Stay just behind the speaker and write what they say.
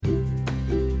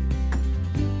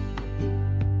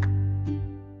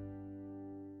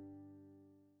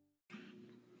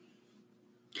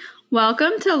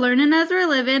Welcome to Learning as We're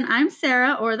Living. I'm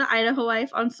Sarah, or the Idaho Wife,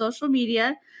 on social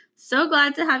media. So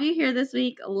glad to have you here this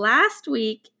week. Last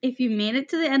week, if you made it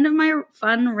to the end of my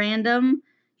fun, random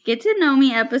get to know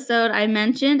me episode, I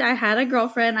mentioned I had a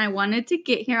girlfriend. I wanted to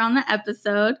get here on the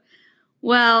episode.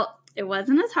 Well, it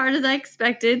wasn't as hard as I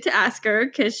expected to ask her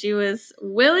because she was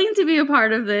willing to be a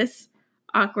part of this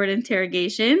awkward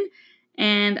interrogation.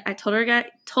 And I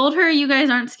told her you guys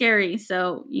aren't scary,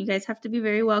 so you guys have to be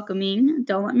very welcoming.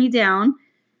 Don't let me down.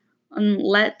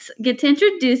 Let's get to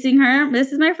introducing her.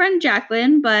 This is my friend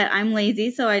Jacqueline, but I'm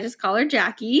lazy, so I just call her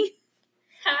Jackie.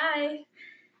 Hi.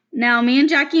 Now, me and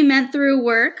Jackie met through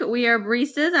work. We are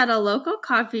baristas at a local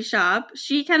coffee shop.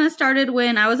 She kind of started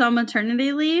when I was on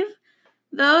maternity leave,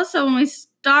 though. So when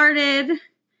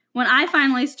I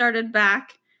finally started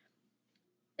back,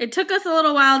 it took us a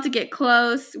little while to get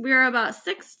close. We were about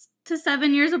 6 to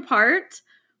 7 years apart.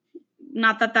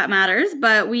 Not that that matters,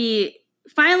 but we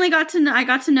finally I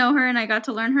got to know her, and I got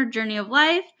to learn her journey of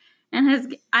life,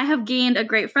 and I have gained a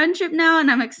great friendship now, and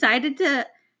I'm excited to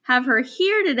have her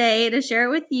here today to share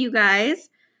it with you guys.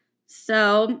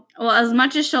 So, well, as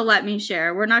much as she'll let me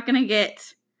share, we're not going to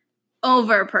get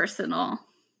over personal.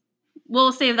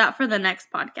 We'll save that for the next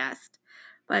podcast.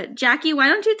 But Jackie, why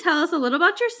don't you tell us a little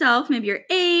about yourself, maybe your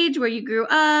age, where you grew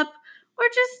up, or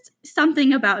just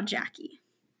something about Jackie.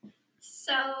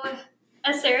 So,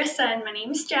 as Sarah said, my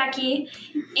name is Jackie,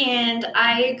 and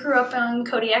I grew up in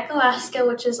Kodiak, Alaska,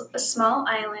 which is a small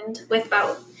island with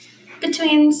about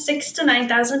between 6,000 to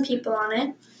 9,000 people on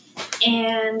it.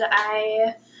 And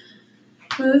I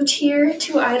moved here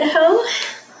to Idaho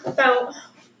about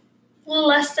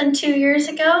less than 2 years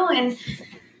ago, and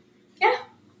yeah,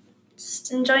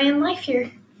 just enjoying life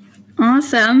here.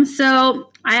 Awesome. So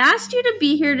I asked you to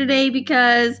be here today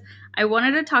because I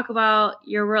wanted to talk about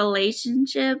your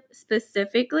relationship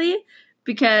specifically,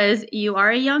 because you are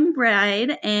a young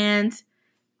bride, and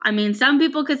I mean, some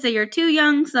people could say you're too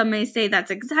young. Some may say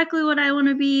that's exactly what I want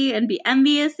to be and be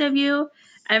envious of you.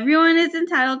 Everyone is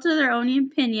entitled to their own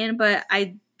opinion, but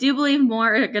I do believe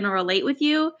more are going to relate with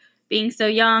you being so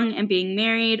young and being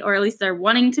married, or at least they're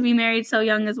wanting to be married so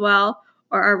young as well,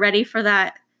 or are ready for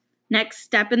that next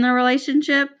step in the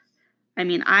relationship. I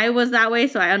mean, I was that way,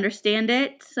 so I understand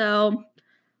it. So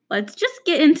let's just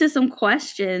get into some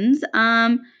questions.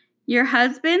 Your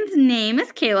husband's name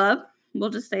is Caleb. We'll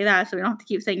just say that so we don't have to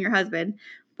keep saying your husband.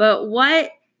 But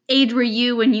what age were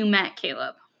you when you met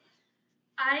Caleb?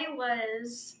 I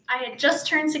had just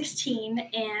turned 16,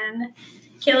 and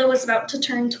Caleb was about to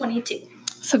turn 22.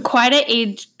 So quite an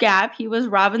age gap. He was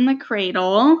robbing the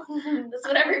cradle. That's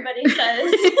what everybody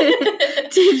says.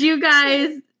 Did you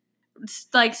guys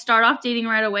start off dating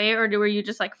right away, or were you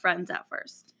just friends at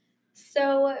first?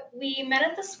 So we met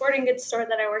at the sporting goods store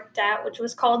that I worked at, which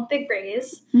was called Big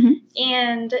Rays. Mm-hmm.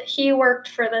 And he worked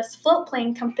for this float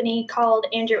plane company called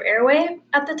Andrew Airway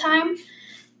at the time.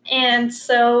 And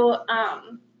so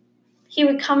he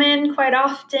would come in quite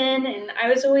often, and I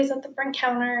was always at the front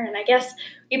counter, and I guess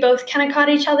we both kind of caught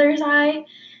each other's eye.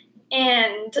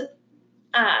 And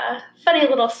funny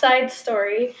little side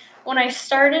story, when I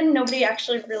started, nobody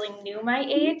actually really knew my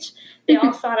age. They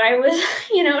all thought I was,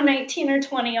 19 or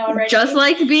 20 already. Just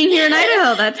like being here in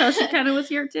Idaho. That's how she kind of was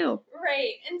here too.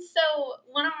 Right. And so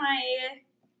one of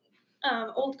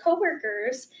my old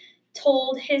coworkers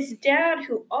told his dad,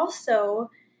 who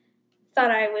also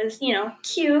thought I was,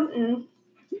 cute and,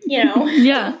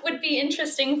 yeah, would be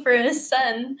interesting for his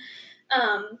son,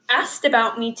 asked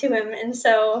about me to him. And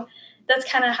so that's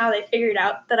kind of how they figured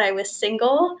out that I was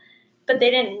single, but they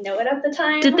didn't know it at the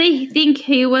time. Did they think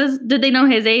did they know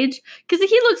his age? Because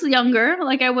he looks younger.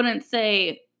 I wouldn't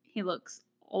say he looks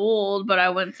old, but I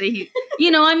wouldn't say he,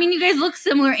 you guys look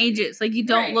similar ages. You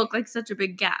don't look like such a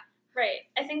big gap. Right.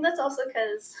 I think that's also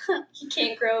because he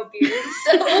can't grow a beard.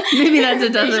 So maybe that's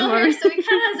it doesn't work. So he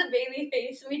kind of has a baby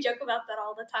face, and we joke about that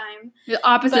all the time. The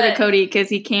opposite of Cody, because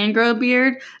he can grow a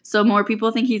beard, so more people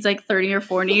think he's 30 or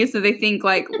 40, so they think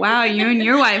wow, you and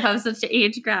your wife have such an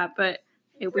age gap, but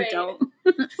we don't.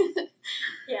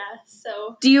 Yeah,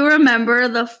 so. Do you remember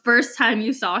the first time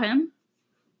you saw him?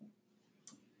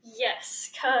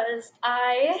 Yes, because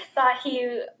I thought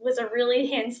he was a really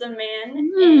handsome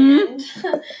man, Mm-hmm.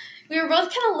 and we were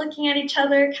both kind of looking at each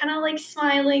other, kind of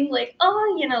smiling, we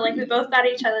both thought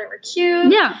each other were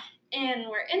cute. Yeah. And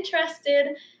we're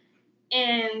interested,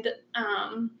 and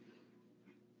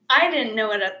I didn't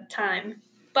know it at the time,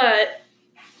 but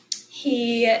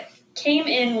he came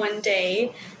in one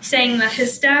day saying that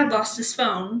his dad lost his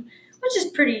phone, which is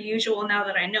pretty usual now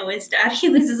that I know his dad. He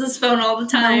loses his phone all the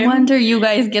time. No wonder you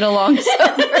guys get along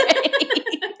so great.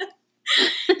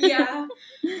 Yeah.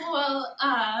 Well,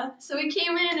 So he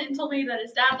came in and told me that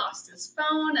his dad lost his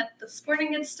phone at the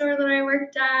sporting goods store that I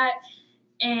worked at.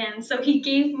 And so he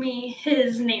gave me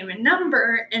his name and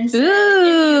number and said,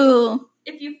 Ooh.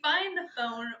 if you find the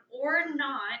phone or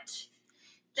not,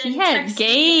 then He had text me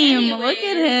game. anyways. Look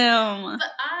at him.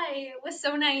 But I was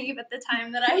so naive at the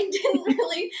time that I didn't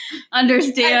really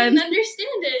Understand. I didn't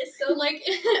understand it. So, like,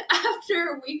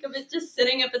 after a week of it just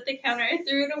sitting up at the counter, I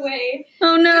threw it away.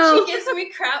 Oh, no. Which he gives me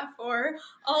crap for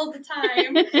all the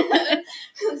time.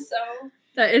 So.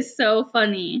 That is so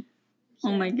funny.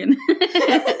 Oh, my goodness.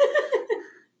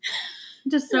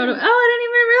 Just sort of, I didn't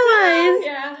even realize.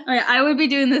 Yeah. Oh, yeah. I would be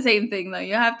doing the same thing, though.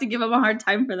 You have to give him a hard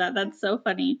time for that. That's so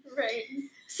funny. Right.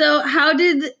 So, how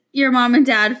did your mom and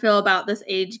dad feel about this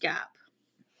age gap?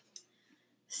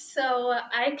 So,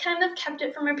 I kind of kept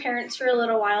it from my parents for a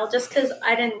little while just because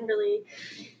I didn't really,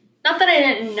 not that I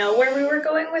didn't know where we were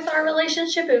going with our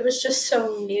relationship, it was just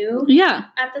so new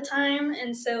at the time.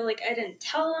 And so, like, I didn't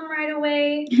tell them right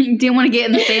away. You didn't want to get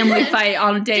in the family fight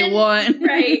on day one.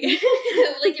 Right.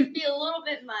 Like, it'd be a little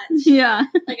bit much. Yeah.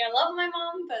 Like, I love my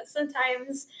mom, but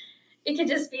sometimes it could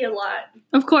just be a lot.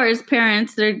 Of course,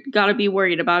 parents, they're got to be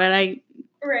worried about it.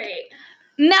 Right.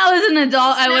 Now, as an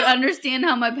adult, I would understand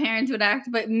how my parents would act,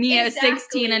 but me at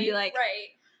 16, I'd be like, right.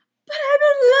 But I'm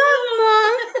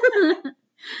in love, Mom.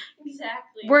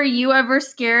 Exactly. Were you ever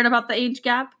scared about the age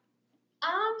gap?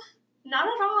 Not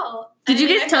at all. Did you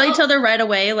guys tell each other right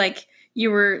away, like,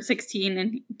 you were 16,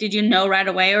 and did you know right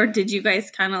away, or did you guys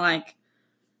kind of, like,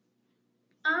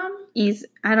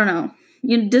 I don't know.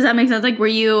 Does that make sense? Like, were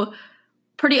you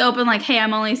pretty open, like, hey,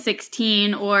 I'm only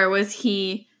 16, or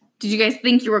did you guys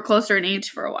think you were closer in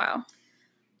age for a while?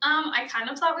 I kind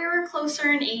of thought we were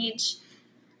closer in age,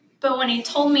 but when he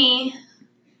told me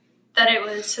that it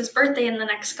was his birthday in the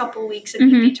next couple weeks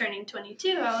and he'd be turning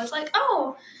 22, I was like,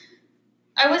 oh,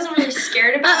 I wasn't really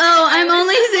scared about it. I'm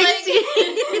only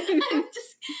 16.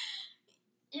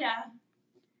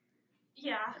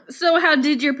 Yeah. So how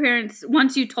did your parents,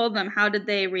 once you told them, how did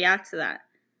they react to that?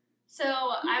 So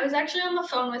I was actually on the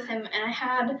phone with him, and I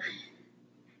had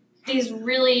these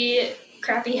really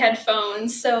crappy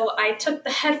headphones. So I took the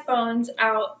headphones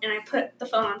out, and I put the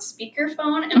phone on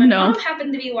speakerphone, and my mom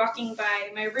happened to be walking by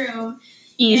my room.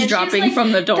 Eavesdropping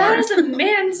from the door. That is a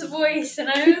man's voice. And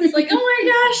I was like, oh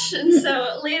my gosh. And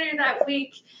so later that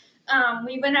week,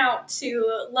 we went out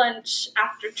to lunch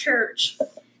after church.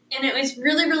 And it was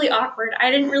really, really awkward.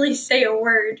 I didn't really say a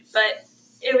word, but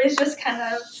it was just kind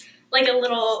of like a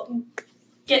little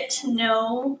get to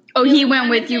know. Oh, he went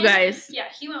with you guys. Yeah,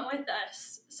 he went with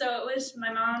us. So it was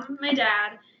my mom, my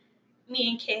dad, me,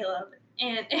 and Caleb.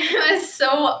 And it was so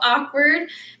awkward.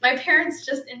 My parents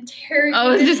just interrogated him. I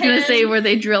was just going to say, were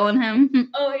they drilling him?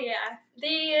 Oh, yeah.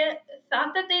 They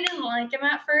thought that they didn't like him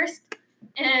at first.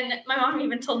 And my mom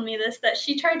even told me this, that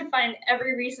she tried to find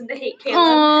every reason to hate Caleb.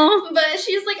 Aww. But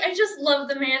she's like, I just love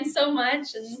the man so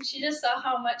much. And she just saw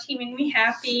how much he made me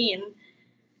happy. And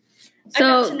so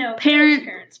I got to know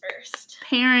parents first.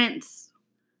 Parents'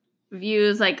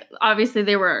 views, like, obviously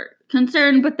they were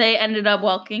concerned, but they ended up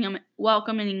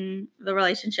welcoming the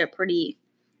relationship pretty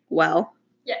well.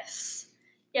 Yes.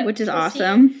 Yep, which is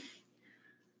awesome.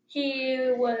 He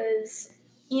was,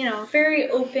 very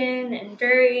open and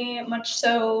very much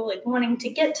so, like, wanting to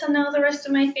get to know the rest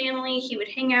of my family. He would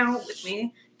hang out with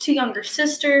my 2 younger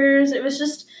sisters. It was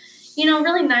just,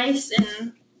 really nice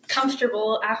and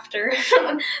comfortable after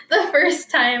the first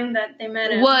time that they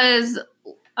met him.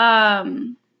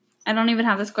 I don't even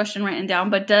have this question written down,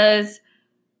 but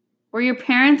were your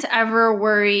parents ever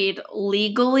worried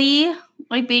legally,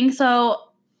 like, being so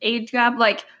age gap?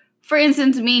 Like, for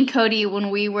instance, me and Cody, when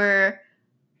we were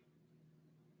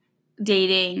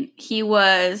dating, he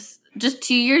was just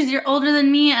 2 years older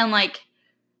than me, and, like,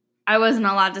 I wasn't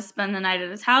allowed to spend the night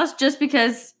at his house just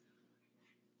because,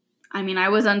 I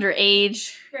was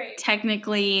underage. Right.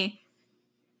 Technically,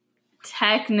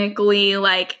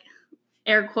 like,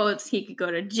 air quotes, he could go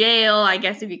to jail, I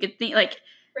guess, if you could think, like,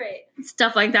 right.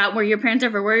 Stuff like that. Were your parents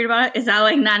ever worried about it? Is that,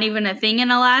 like, not even a thing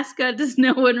in Alaska? Does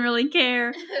no one really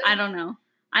care? I don't know.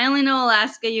 I only know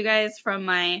Alaska, you guys, from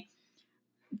my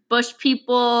Bush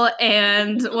People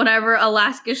and whatever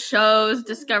Alaska shows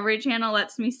Discovery Channel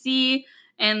lets me see.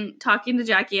 And talking to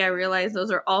Jackie, I realized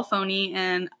those are all phony,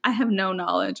 and I have no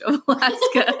knowledge of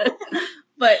Alaska.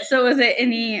 But so was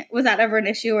that ever an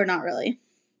issue or not really?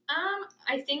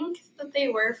 I think that they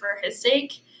were for his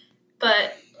sake,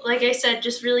 but like I said,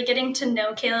 just really getting to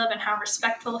know Caleb and how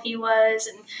respectful he was,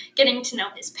 and getting to know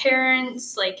his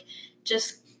parents, like,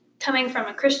 just coming from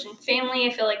a Christian family,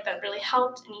 I feel like that really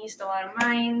helped and eased a lot of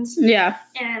minds. Yeah.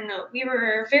 And we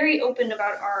were very open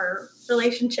about our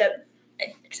relationship,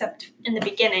 except in the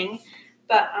beginning.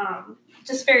 But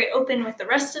just very open with the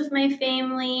rest of my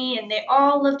family, and they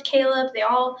all loved Caleb. They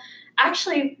all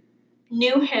actually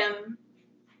knew him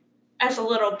as a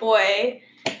little boy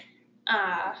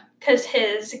because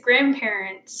his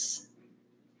grandparents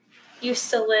used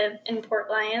to live in Port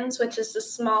Lions, which is a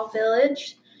small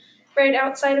village right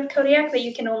outside of Kodiak that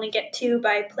you can only get to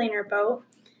by plane or boat.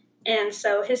 And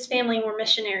so his family were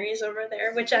missionaries over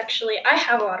there, which actually I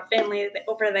have a lot of family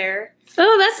over there.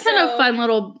 Oh, that's kind of fun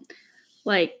little,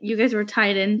 like, you guys were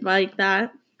tied in like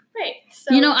that. Right.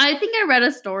 So, I think I read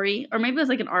a story, or maybe it was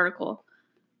like an article.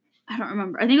 I don't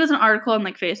remember. I think it was an article on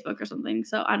like Facebook or something,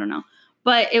 so I don't know.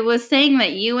 But it was saying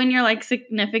that you and your like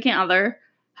significant other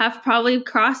have probably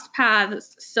crossed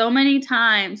paths so many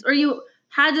times, or you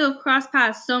had to have crossed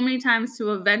paths so many times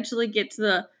to eventually get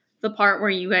to the part where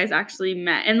you guys actually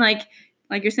met. And like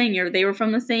you're saying, they were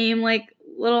from the same like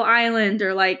little island,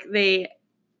 or like you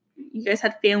guys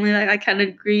had family that like kind of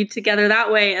agreed together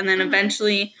that way, and then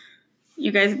eventually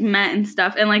you guys met and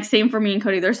stuff. And like same for me and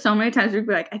Cody. There's so many times we'd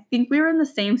be like, I think we were in the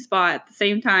same spot at the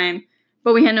same time,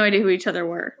 but we had no idea who each other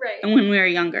were. Right. And when we were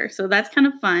younger. So that's kind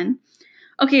of fun.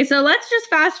 Okay, so let's just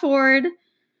fast forward.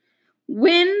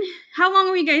 How long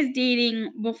were you guys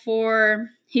dating before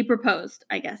he proposed,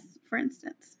 I guess, for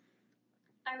instance?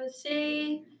 I would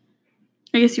say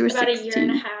I guess you were about 16. a year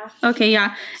and a half. Okay,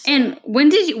 yeah. So, and when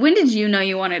did you know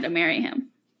you wanted to marry him?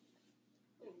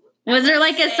 Was there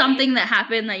like something that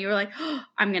happened that you were like, oh,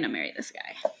 I'm going to marry this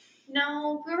guy?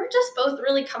 No, we were just both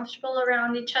really comfortable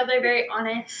around each other, very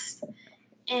honest.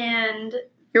 And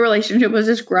your relationship was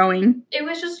just growing. It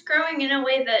was just growing in a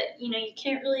way that, you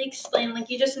can't really explain. Like,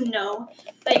 you just know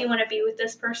that you want to be with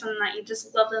this person, that you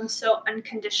just love them so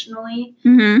unconditionally.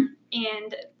 Mm-hmm.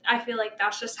 And I feel like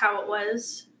that's just how it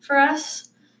was for us.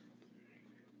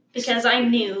 Because I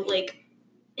knew, like,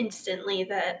 instantly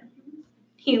that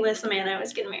he was the man I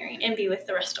was going to marry and be with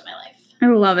the rest of my life. I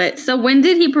love it. So when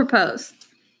did he propose?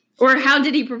 Or how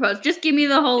did he propose? Just give me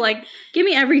the whole, give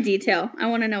me every detail. I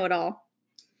want to know it all.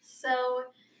 So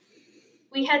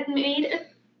we had made a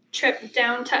trip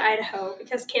down to Idaho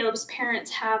because Caleb's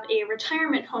parents have a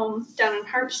retirement home down in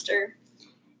Harpster.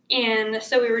 And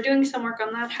so we were doing some work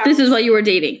on that house. This is what you were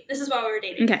dating? This is while we were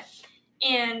dating. Okay.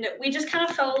 And we just kind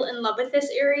of fell in love with this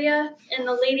area. And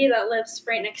the lady that lives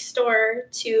right next door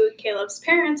to Caleb's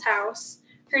parents' house,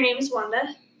 her name is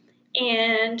Wanda.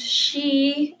 And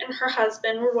she and her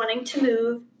husband were wanting to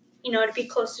move, to be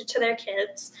closer to their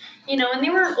kids. And they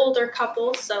were an older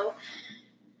couple, so,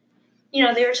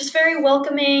 they were just very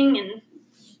welcoming, and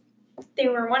they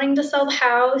were wanting to sell the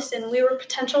house, and we were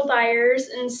potential buyers,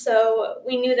 and so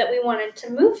we knew that we wanted to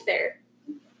move there,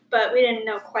 but we didn't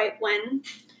know quite when.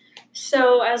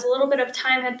 So as a little bit of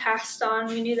time had passed on,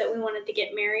 we knew that we wanted to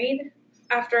get married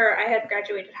after I had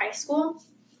graduated high school.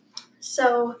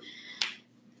 So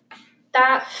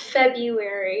that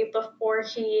February, before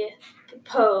he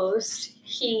proposed,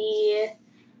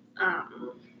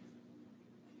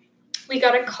 we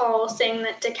got a call saying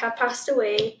that Dick had passed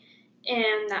away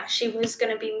and that she was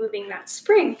going to be moving that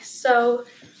spring. So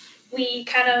we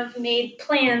kind of made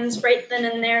plans right then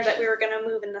and there that we were going to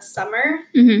move in the summer.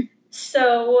 Mm-hmm.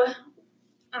 So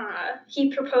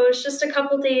he proposed just a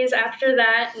couple days after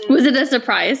that. And was it a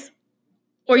surprise?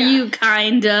 Or you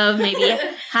kind of maybe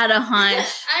had a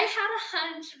hunch? I had a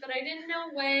hunch, but I didn't know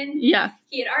when. Yeah.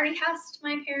 He had already asked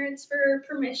my parents for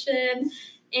permission,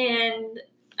 and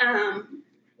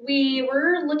we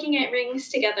were looking at rings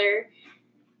together,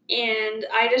 and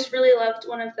I just really loved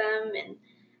one of them, and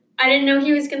I didn't know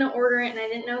he was going to order it, and I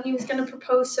didn't know he was going to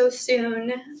propose so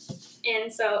soon,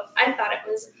 and so I thought it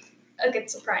was a good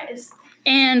surprise.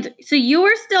 And so you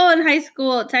were still in high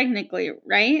school technically,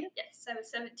 right? Yes, I was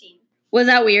 17. Was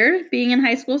that weird, being in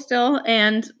high school still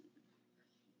and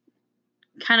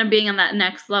kind of being on that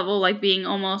next level, like being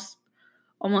almost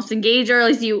engaged, or at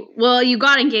least you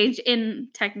got engaged in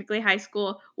technically high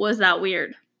school? Was that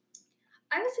weird?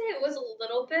 I would say it was a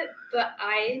little bit, but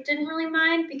I didn't really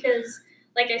mind because,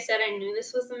 like I said, I knew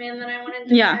this was the man that I wanted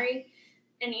to marry.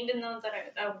 And even though that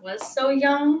I was so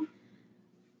young.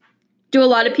 Do a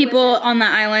lot of people on the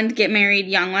island get married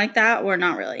young like that, or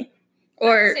not really?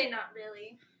 Or I would say not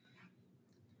really.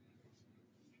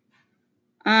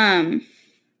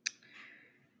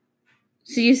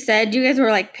 So you said you guys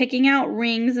were picking out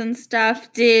rings and stuff.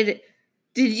 Were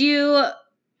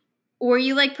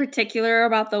you particular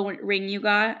about the ring you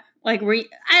got? I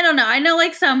don't know. I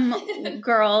know some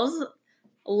girls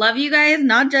love you guys,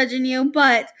 not judging you,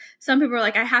 but some people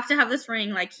are I have to have this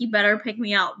ring. He better pick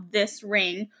me out this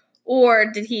ring.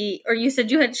 Or you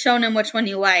said you had shown him which one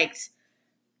you liked.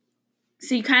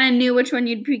 So you kind of knew which one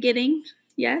you'd be getting?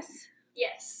 Yes?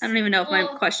 Yes. I don't even know if my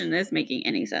question is making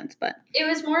any sense, but it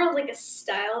was more of like a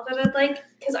style that I'd like,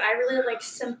 because I really like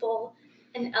simple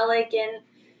and elegant,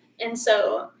 and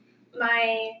so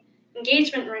my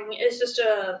engagement ring is just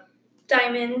a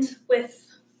diamond with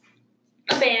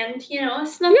a band. You know,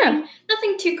 it's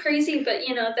nothing too crazy, but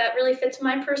you know that really fits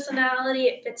my personality.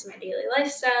 It fits my daily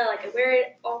lifestyle. Like I wear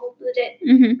it all the day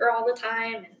or all the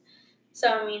time, and so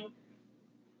I mean,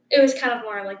 it was kind of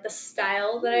more like the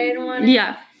style that I had wanted.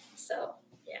 Yeah. So.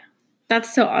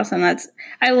 That's so awesome.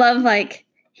 I love like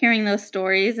hearing those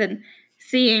stories and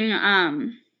seeing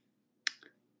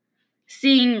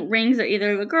rings that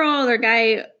either the girl or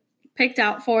guy picked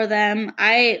out for them.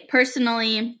 I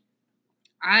personally,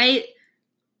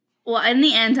 well, in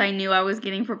the end, I knew I was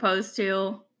getting proposed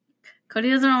to.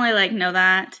 Cody doesn't really like know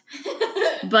that,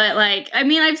 but like, I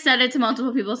mean, I've said it to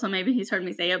multiple people, so maybe he's heard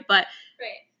me say it, but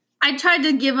right. I tried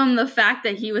to give him the fact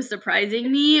that he was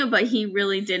surprising me, but he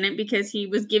really didn't, because he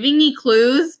was giving me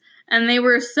clues and they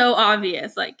were so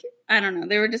obvious. Like, I don't know.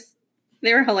 They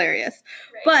were hilarious.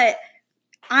 Right. But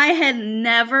I had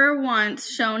never once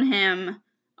shown him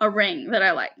a ring that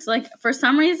I liked. Like, for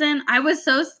some reason, I was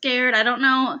so scared. I don't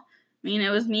know. I mean,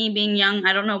 it was me being young.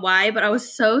 I don't know why, but I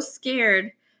was so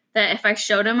scared that if I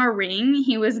showed him a ring,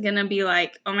 he was going to be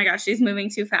like, oh my gosh, she's moving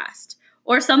too fast.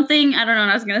 Or something, I don't know,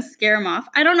 and I was going to scare him off.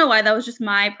 I don't know why. That was just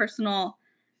my personal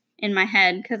in my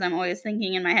head, because I'm always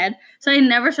thinking in my head. So I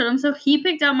never showed him. So he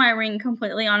picked out my ring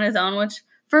completely on his own, which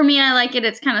for me, I like it.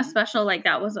 It's kind of special. Like,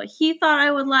 that was what he thought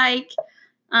I would like.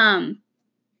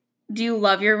 Do you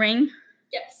love your ring?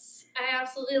 Yes, I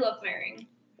absolutely love my ring.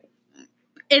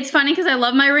 It's funny because I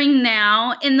love my ring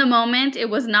now. In the moment, it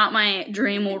was not my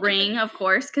dream ring, of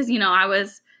course, because, you know, I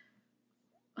was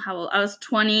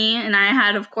 20, and I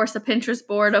had, of course, a Pinterest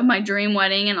board of my dream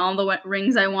wedding and all the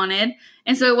rings I wanted.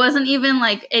 And so it wasn't even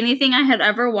like anything I had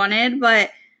ever wanted,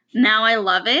 but now I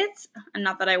love it. And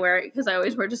not that I wear it, because I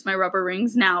always wear just my rubber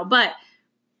rings now, but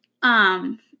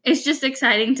it's just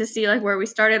exciting to see like where we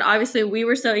started. Obviously, we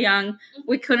were so young,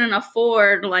 we couldn't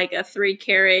afford like a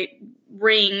 3-carat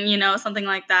ring, you know, something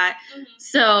like that. Mm-hmm.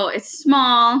 So it's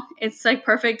small, it's like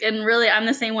perfect. And really, I'm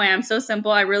the same way. I'm so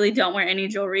simple. I really don't wear any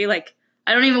jewelry. Like,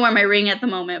 I don't even wear my ring at the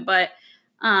moment, but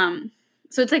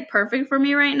so it's like perfect for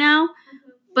me right now. Mm-hmm.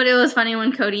 But it was funny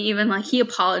when Cody even like, he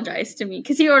apologized to me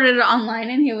because he ordered it online,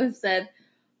 and he said,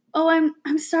 oh,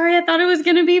 I'm sorry, I thought it was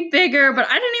gonna be bigger, but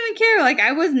I didn't even care. Like,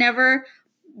 I was never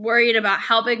worried about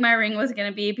how big my ring was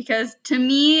gonna be, because to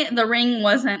me the ring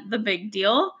wasn't the big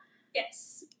deal.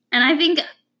 Yes. And I think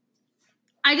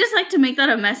I just like to make that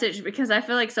a message, because I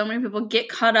feel like so many people get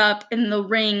caught up in the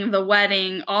ring, the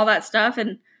wedding, all that stuff,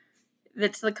 and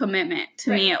that's the commitment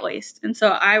to me, at least. And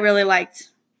so I really liked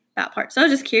that part. So I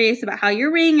was just curious about how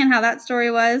your ring and how that story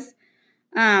was.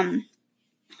 So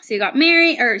you got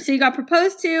married, or so you got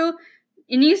proposed to,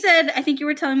 and you said, I think you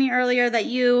were telling me earlier, that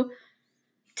you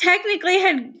technically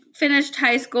had finished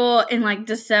high school in like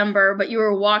December, but you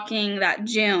were walking that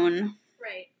June.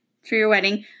 Right. For your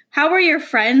wedding. How were your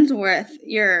friends with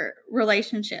your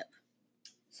relationship?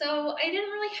 So I didn't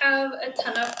really have a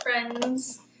ton of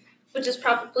friends, which is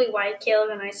probably why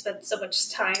Caleb and I spent so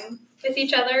much time with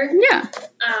each other. Yeah.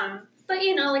 But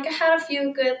you know, like I had a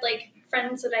few good like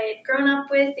friends that I had grown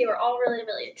up with. They were all really,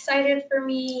 really excited for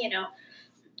me. You know,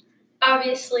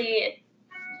 obviously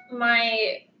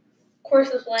my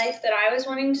course of life that I was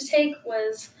wanting to take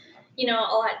was, you know,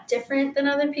 a lot different than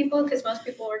other people, because most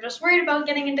people were just worried about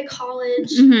getting into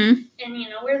college and, you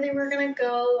know, where they were going to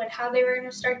go and how they were going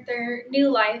to start their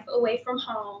new life away from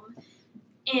home.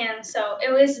 And so it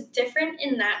was different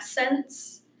in that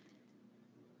sense.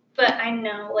 But I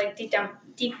know, like,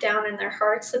 deep down in their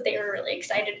hearts that they were really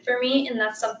excited for me. And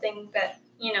that's something that,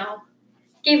 you know,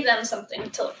 gave them something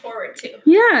to look forward to.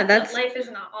 Yeah, that life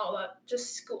is not all about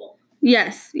just school.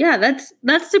 Yes. Yeah,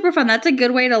 that's super fun. That's a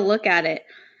good way to look at it.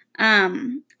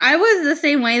 I was the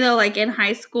same way though, like in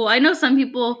high school. I know some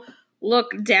people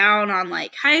look down on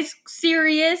like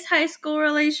serious high school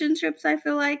relationships, I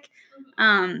feel like.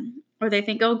 Or they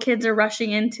think, oh, kids are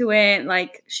rushing into it,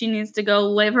 like she needs to go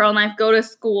live her own life, go to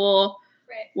school,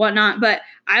 right, whatnot. But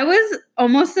I was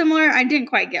almost similar. I didn't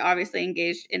quite get obviously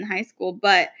engaged in high school,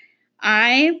 but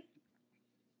I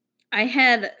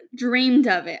had dreamed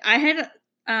of it. I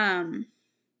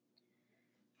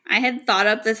had thought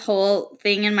up this whole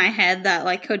thing in my head that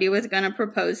like Cody was going to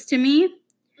propose to me.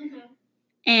 Mm-hmm.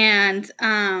 And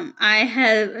I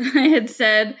had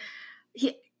said,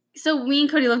 so me and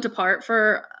Cody lived apart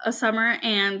for a summer,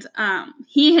 and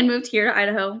he had moved here to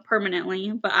Idaho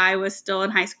permanently, but I was still in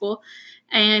high school,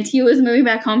 and he was moving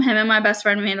back home. Him and my best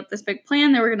friend made up this big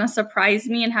plan. They were going to surprise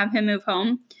me and have him move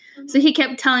home. So he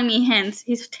kept telling me hints.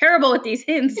 He's terrible with these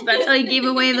hints. That's how he gave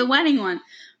away the wedding one.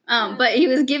 But he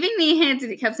was giving me hints,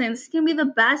 and he kept saying, this is going to be the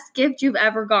best gift you've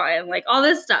ever gotten. Like, all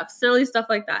this stuff, silly stuff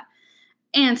like that.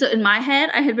 And so in my head,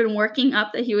 I had been working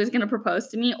up that he was going to propose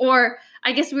to me. Or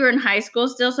I guess we were in high school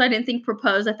still, so I didn't think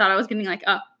propose. I thought I was getting, like,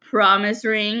 a promise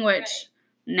ring, which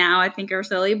now I think are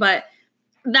silly. But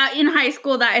that in high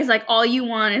school, that is, like, all you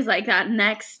want is, like, that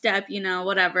next step,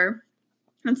 whatever.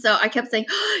 And so I kept saying,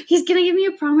 he's going to give me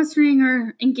a promise ring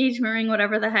or engagement ring,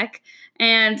 whatever the heck.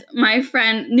 And my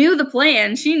friend knew the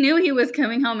plan. She knew he was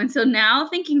coming home. And so now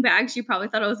thinking back, she probably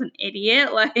thought I was an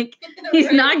idiot. Like,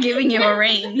 he's not giving you a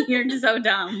ring. You're just so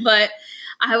dumb. But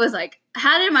I was like,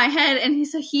 had it in my head. And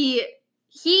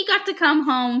he got to come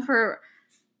home for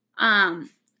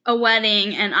a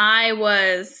wedding. And I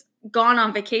was gone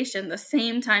on vacation the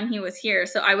same time he was here.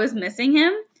 So I was missing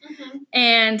him. Mm-hmm.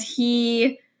 And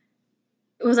he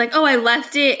was like, oh, I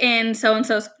left it in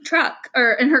so-and-so's truck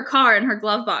or in her car in her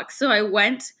glove box. So I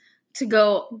went to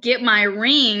go get my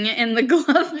ring in the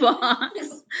glove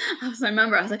box. I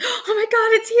remember, I was like, oh my God,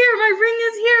 it's here. My ring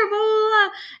is here, blah, blah, blah.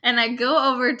 And I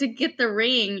go over to get the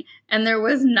ring, and there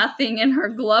was nothing in her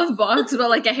glove box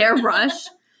but like a hairbrush.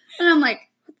 And I'm like,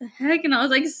 what the heck? And I was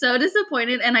like so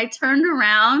disappointed. And I turned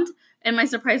around, and my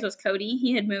surprise was Cody.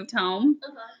 He had moved home.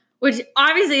 Uh-huh. Which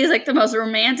obviously is like the most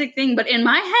romantic thing. But in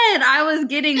my head, I was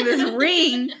getting this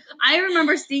ring. I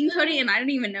remember seeing Cody, and I didn't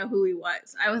even know who he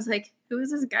was. I was like, who is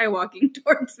this guy walking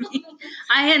towards me?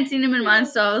 I hadn't seen him in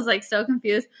months, so I was like so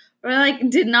confused. But I like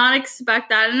did not expect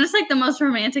that. And it's like the most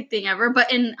romantic thing ever.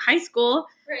 But in high school,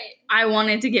 I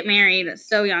wanted to get married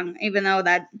so young, even though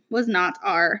that was not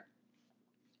how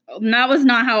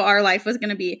our life was going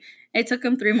to be. It took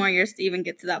him 3 more years to even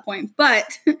get to that point.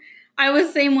 But I was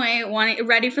the same way,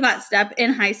 ready for that step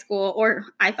in high school, or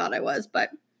I thought I was,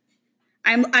 but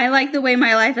I like the way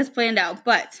my life is planned out,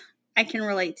 but I can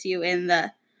relate to you in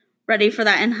the ready for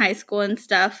that in high school and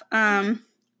stuff.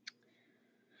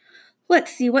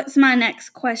 Let's see, what's my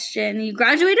next question? You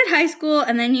graduated high school,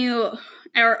 and then you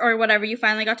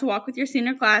finally got to walk with your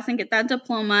senior class and get that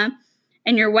diploma,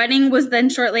 and your wedding was then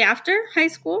shortly after high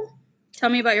school? Tell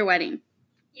me about your wedding.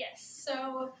 Yes,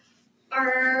 so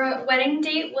our wedding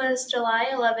date was July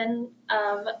 11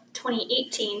 of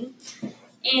 2018,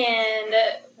 and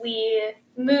we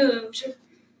moved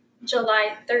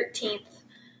July 13th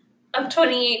of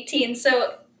 2018.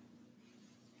 So,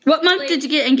 what month did you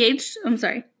get engaged? I'm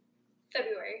sorry.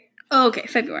 February. Oh, okay,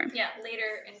 February. Yeah,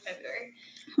 later in February.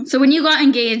 So when you got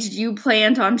engaged, you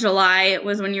planned on July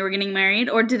was when you were getting married,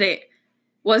 or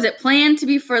was it planned to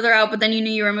be further out, but then you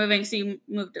knew you were moving, so you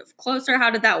moved it closer? How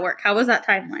did that work? How was that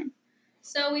timeline?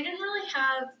 So we didn't really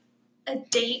have a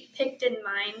date picked in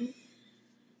mind,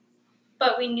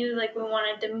 but we knew like we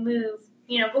wanted to move,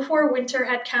 before winter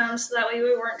had come, so that way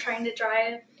we weren't trying to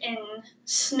drive in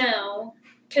snow,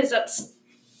 because that's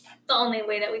the only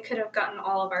way that we could have gotten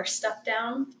all of our stuff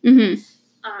down. Mm-hmm.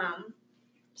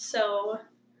 So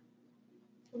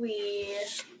we,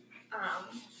 oh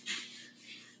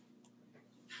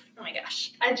my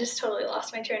gosh, I just totally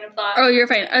lost my train of thought. Oh, you're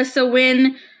fine. So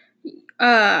when,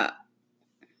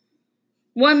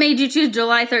 what made you choose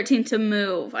July 13th to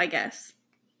move, I guess?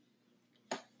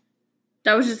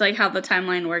 That was just like how the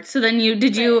timeline worked. So then you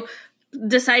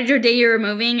decide your day you were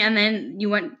moving, and then you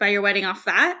went by your wedding off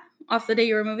the day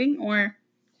you were moving, or?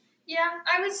 Yeah,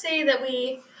 I would say that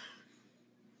we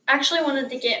actually wanted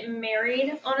to get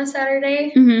married on a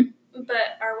Saturday, mm-hmm.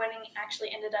 but our wedding actually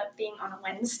ended up being on a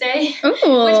Wednesday, Ooh.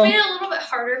 Which made it a little bit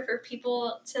harder for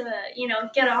people to,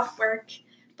 get off work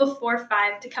before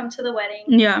 5 to come to the wedding.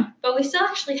 Yeah. But we still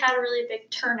actually had a really big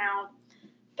turnout.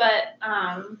 But,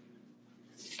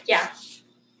 yeah.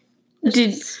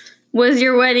 Was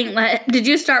your wedding, did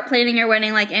you start planning your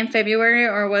wedding like in February,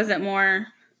 or was it more?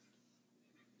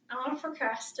 I'm a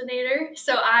procrastinator,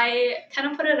 so I kind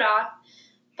of put it off.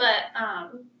 But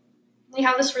we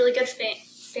have this really good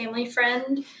family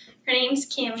friend. Her name's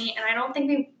Cammie, and I don't think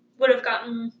we would have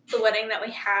gotten the wedding that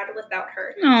we had without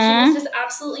her. Aww. She was just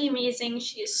absolutely amazing.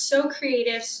 She is so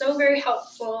creative, so very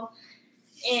helpful,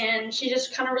 and she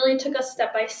just kind of really took us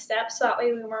step by step, so that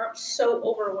way we weren't so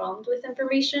overwhelmed with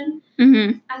information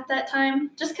mm-hmm. at that time.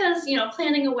 Just because,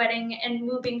 planning a wedding and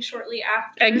moving shortly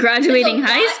after. And graduating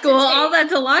high school,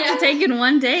 that's a lot to take in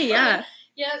one day, yeah.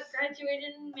 Yeah,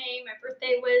 graduated in May. My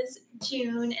birthday was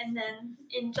June, and then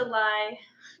in July.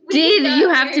 Did you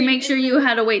have to make sure you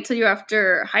had to wait till you're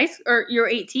after high school, or you're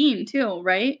 18 too,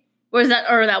 right? Or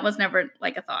that was never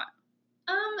like a thought?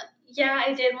 Yeah,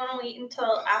 I did want to wait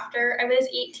until after I was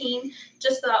 18,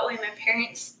 just so that way my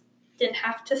parents didn't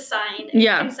have to sign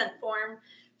a consent form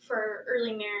for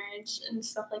early marriage and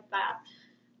stuff like that.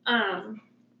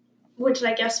 which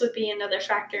I guess would be another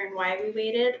factor in why we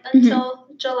waited until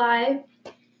July.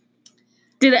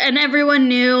 And everyone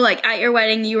knew, like, at your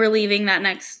wedding, you were leaving that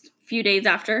next few days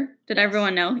after? Did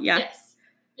everyone know? Yeah. Yes.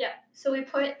 Yeah. So we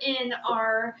put in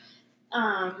our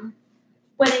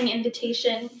wedding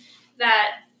invitation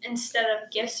that instead of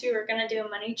gifts, we were going to do a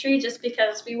money tree, just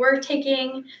because we were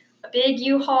taking a big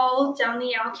U-Haul down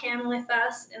the Alcan with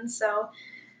us, and so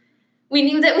we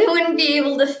knew that we wouldn't be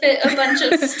able to fit a bunch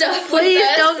of stuff Please with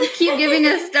us. don't keep giving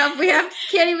us stuff. We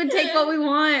can't even take what we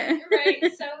want.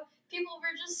 Right. So people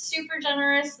were just super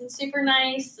generous and super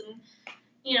nice, and,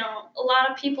 you know, a lot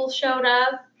of people showed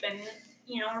up and,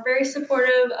 you know, were very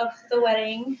supportive of the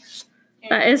wedding.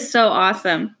 That is so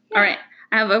awesome. Yeah. All right.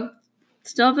 I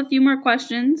still have a few more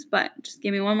questions, but just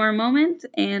give me one more moment,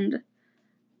 and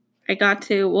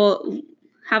we'll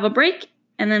have a break,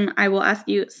 and then I will ask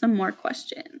you some more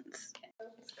questions.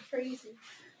 That's crazy.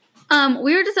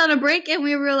 We were just on a break, and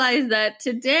we realized that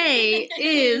today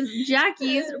is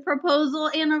Jackie's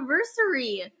proposal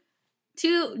anniversary.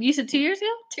 You said 2 years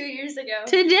ago? 2 years ago.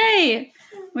 Today.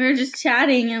 We were just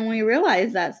chatting, and we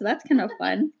realized that, so that's kind of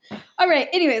fun. All right,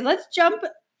 anyways, let's jump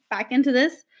back into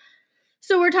this.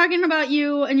 So we're talking about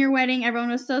you and your wedding. Everyone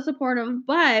was so supportive,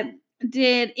 but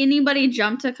did anybody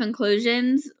jump to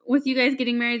conclusions with you guys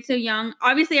getting married so young?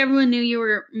 Obviously, everyone knew you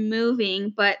were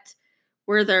moving, but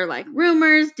were there, like,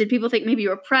 rumors? Did people think maybe you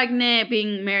were pregnant,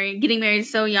 getting married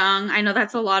so young? I know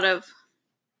that's a lot of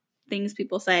things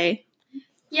people say.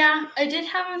 Yeah, I did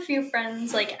have a few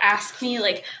friends, like, ask me,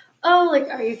 like, oh, like,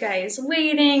 are you guys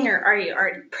waiting, or are you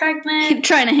already pregnant? Keep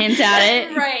trying to hint at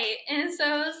it. Right. And so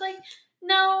I was like,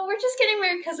 no, we're just getting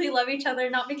married because we love each other,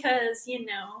 not because, you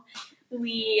know,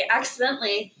 we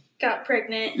accidentally got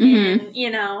pregnant and,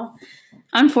 you know.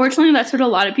 Unfortunately, that's what a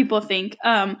lot of people think.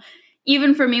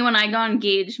 Even for me, when I got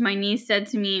engaged, my niece said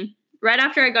to me, right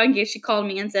after I got engaged, she called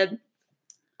me and said,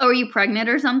 oh, are you pregnant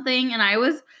or something? And I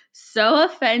was so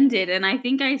offended, and I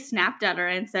think I snapped at her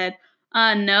and said,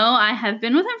 no, I have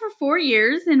been with him for 4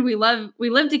 years, and we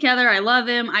live together. I love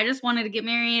him. I just wanted to get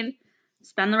married,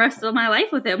 spend the rest of my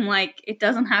life with him. Like, it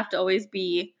doesn't have to always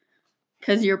be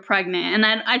because you're pregnant. And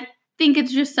I think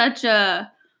it's just such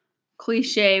a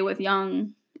cliche with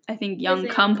young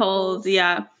couples.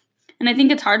 Yeah. And I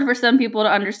think it's hard for some people to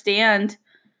understand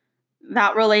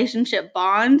that relationship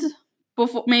bond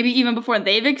even before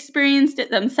they've experienced it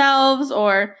themselves,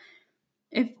 or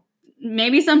if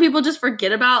maybe some people just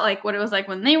forget about, like, what it was like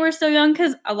when they were so young.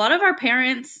 Because a lot of our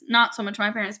parents, not so much my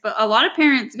parents, but a lot of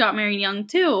parents got married young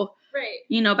too. Right.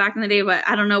 You know, back in the day, but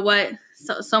I don't know what.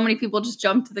 So many people just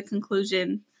jump to the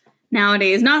conclusion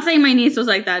nowadays. Not saying my niece was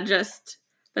like that, just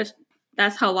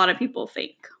that's how a lot of people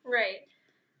think. Right.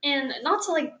 And not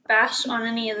to, like, bash on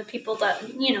any of the people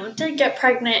that, you know, did get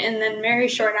pregnant and then marry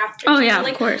short after. Oh, yeah,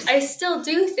 like, of course. I still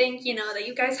do think, you know, that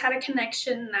you guys had a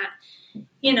connection, that,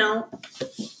 you know,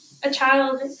 a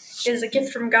child is a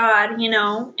gift from God, you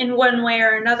know, in one way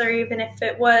or another, even if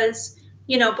it was,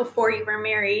 you know, before you were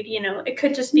married. You know, it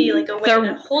could just be, like, a way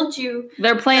to hold you.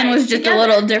 Their plan was just together. A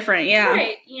little different, yeah.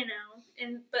 Right, you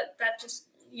know, but that just,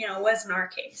 you know, wasn't our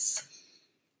case.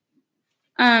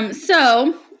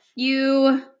 So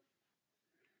you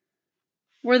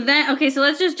were then, okay, so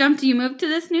let's just jump to, you moved to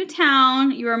this new town,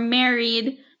 you were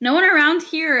married. No one around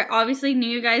here obviously knew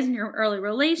you guys in your early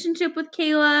relationship with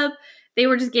Caleb. They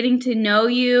were just getting to know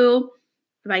you.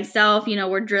 Myself, you know,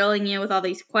 we're drilling you with all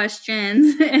these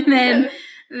questions. And then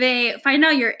they find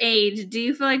out your age. Do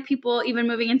you feel like people, even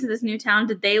moving into this new town,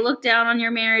 did they look down on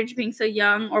your marriage being so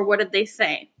young, or what did they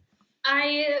say?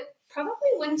 I probably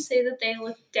wouldn't say that they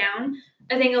looked down.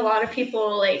 I think a lot of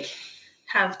people, like,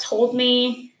 have told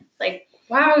me, like,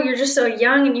 wow, you're just so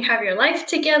young and you have your life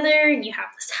together and you have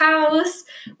this house,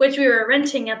 which we were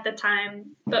renting at the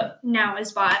time, but now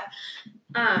is bought.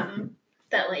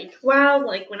 That, like, wow,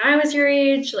 like, when I was your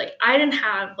age, like, I didn't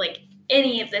have, like,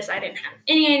 any of this. I didn't have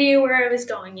any idea where I was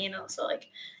going, you know. So, like,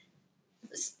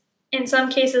 in some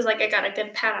cases, like, I got a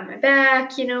good pat on my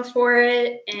back, you know, for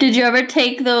it. And did you ever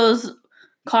take those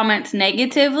comments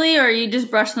negatively, or you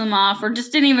just brushed them off, or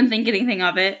just didn't even think anything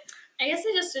of it? I guess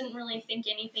I just didn't really think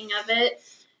anything of it,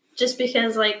 just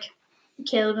because, like,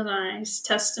 Caleb and I's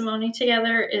testimony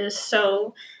together is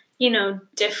so, you know,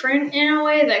 different in a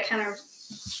way that kind of,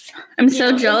 I'm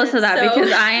so jealous of that,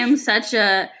 because I am such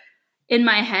in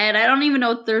my head, I don't even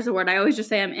know if there's a word. I always just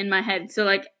say I'm in my head. So,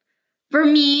 like, for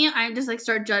me, I just, like,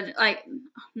 start judging, like,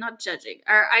 not judging,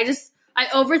 or I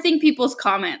overthink people's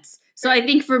comments. So I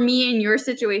think for me in your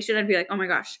situation, I'd be like, oh my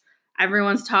gosh,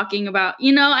 everyone's talking about,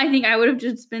 you know, I think I would have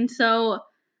just been so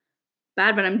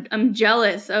bad, but I'm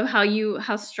jealous of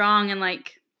how strong and,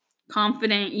 like,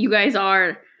 confident you guys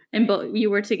are and both you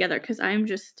were together? Because I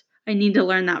need to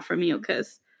learn that from you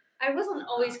because I wasn't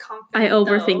always confident. I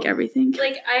overthink though. everything.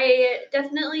 Like, I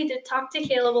definitely did talk to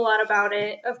Caleb a lot about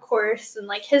it, of course, and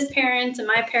like his parents and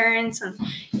my parents, and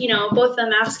both of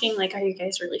them asking like, "Are you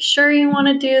guys really sure you want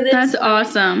to do this?" That's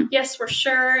awesome. Yes, we're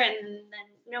sure. And then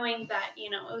knowing that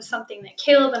it was something that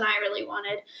Caleb and I really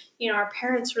wanted, our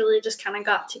parents really just kind of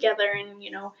got together and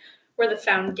were the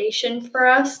foundation for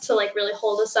us to like really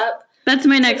hold us up. That's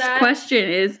my next question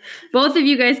is, both of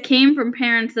you guys came from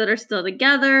parents that are still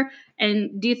together,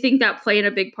 and do you think that played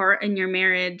a big part in your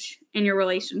marriage and your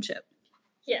relationship?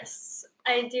 Yes,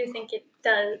 I do think it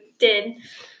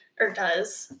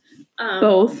does.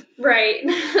 Both. Right.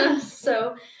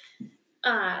 So,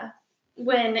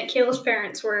 when Caleb's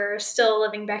parents were still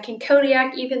living back in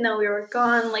Kodiak, even though we were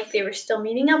gone, like they were still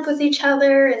meeting up with each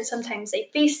other, and sometimes they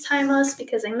FaceTime us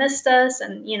because they missed us,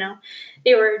 and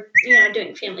they were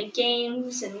doing family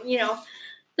games, and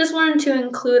just wanted to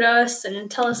include us and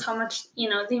tell us how much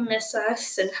they miss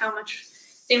us and how much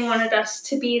they wanted us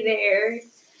to be there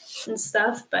and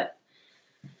stuff. But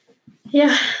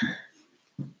yeah,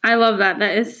 I love that.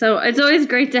 That is so. It's always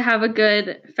great to have a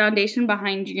good foundation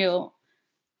behind you,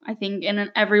 I think,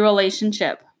 in every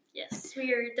relationship. Yes,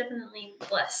 we are definitely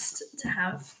blessed to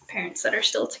have parents that are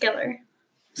still together.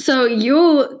 So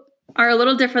you are a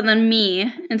little different than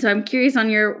me, and so I'm curious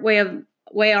on your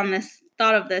way on this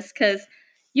thought of this, because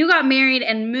you got married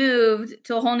and moved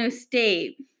to a whole new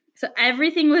state. So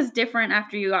everything was different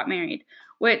after you got married,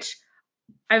 which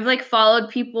I've like followed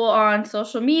people on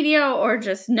social media or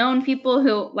just known people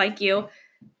who like you.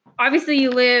 Obviously you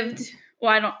lived,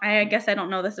 well, I guess I don't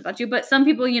know this about you, but some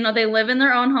people, they live in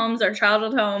their own homes, their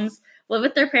childhood homes, live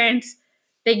with their parents.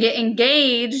 They get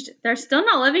engaged. They're still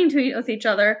not living with each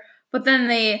other, but then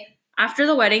after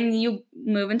the wedding, you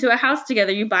move into a house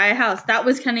together. You buy a house. That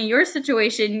was kind of your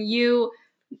situation. You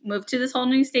moved to this whole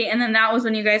new state, and then that was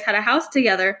when you guys had a house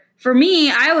together. For me,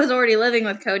 I was already living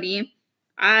with Cody.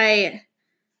 I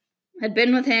had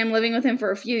been with him, living with him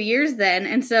for a few years then.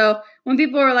 And so when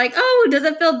people were like, "Oh, does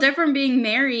it feel different being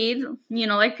married?"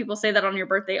 Like people say that on your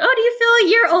birthday. "Oh, do you feel a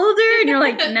year older?" And you're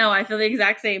like, "No, I feel the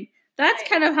exact same." That's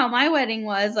kind of how my wedding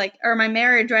was, or my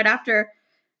marriage right after.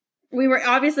 We were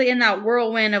obviously in that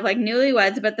whirlwind of like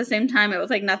newlyweds, but at the same time, it was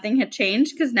like nothing had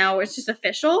changed because now it's just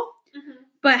official. Mm-hmm.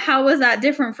 But how was that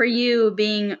different for you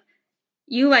being,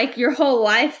 like your whole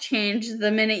life changed the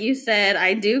minute you said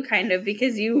 "I do," kind of,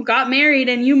 because you got married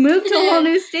and you moved to a whole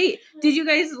new state. Did you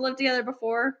guys live together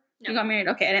before you got married?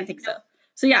 Okay, I didn't think so.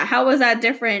 So yeah, how was that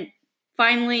different?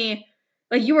 Finally,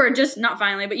 like you were just not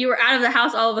finally, but you were out of the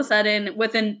house all of a sudden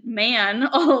with a man,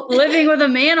 living with a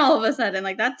man all of a sudden.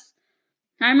 Like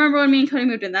I remember when me and Cody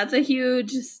moved in. That's a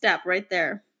huge step right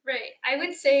there. Right. I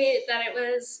would say that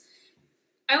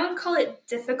I wouldn't call it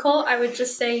difficult. I would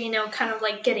just say, kind of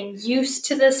like getting used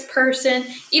to this person,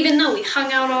 even though we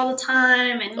hung out all the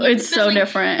time. And it's so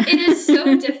different. It is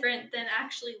so different than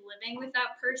actually living with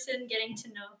that person, getting to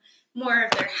know more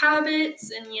of their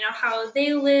habits and, how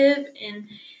they live. And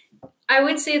I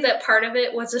would say that part of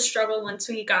it was a struggle once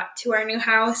we got to our new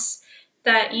house.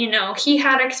 That, he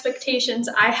had expectations,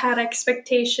 I had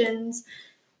expectations,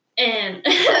 and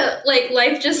like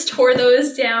life just tore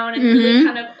those down and really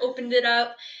kind of opened it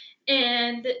up.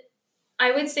 And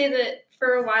I would say that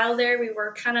for a while there, we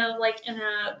were kind of like in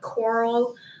a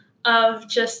quarrel of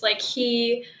just like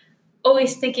he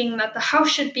always thinking that the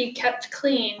house should be kept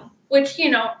clean, which,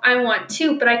 I want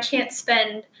to, but I can't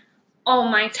spend all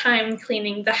my time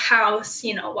cleaning the house,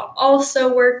 while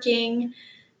also working.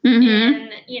 Mm-hmm.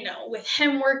 And, with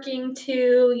him working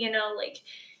too, like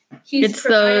he's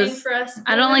providing for us.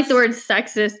 I don't like the word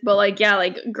sexist, but like, yeah,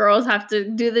 like girls have to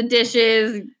do the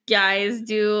dishes, guys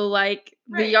do like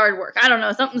the yard work. I don't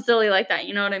know, something silly like that.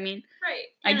 You know what I mean? Right.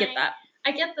 I get that.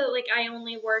 I get that, like, I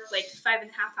only work like 5.5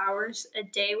 hours a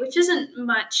day, which isn't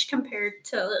much compared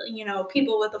to,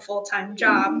 people with a full-time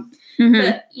job. Mm-hmm.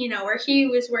 But, where he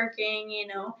was working,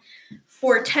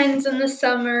 4 10s in the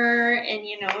summer and,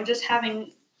 just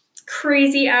having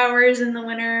crazy hours in the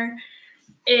winter,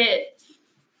 it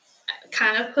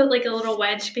kind of put like a little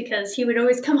wedge because he would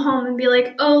always come home and be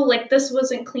like, "Oh, like this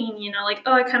wasn't clean, like,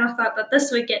 oh, I kind of thought that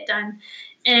this would get done."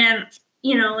 And,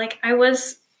 like I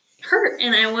was hurt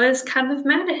and I was kind of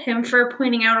mad at him for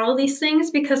pointing out all these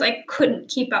things because I couldn't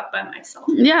keep up by myself.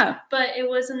 Yeah. But it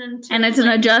wasn't until... And it's an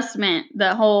adjustment,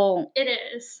 the whole... It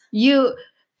is.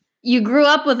 You grew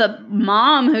up with a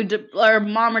mom or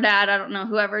mom or dad, I don't know,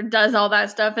 whoever does all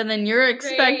that stuff, and then you're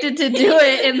expected to do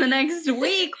it in the next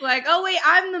week. Like, oh wait,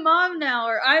 I'm the mom now,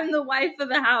 or I'm the wife of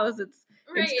the house.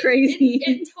 It's crazy.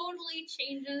 It totally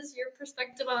changes your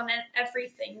perspective on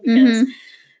everything because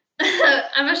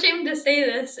I'm ashamed to say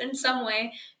this in some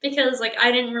way because like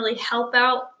I didn't really help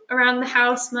out around the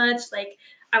house much. Like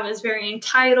I was very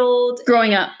entitled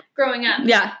Growing up.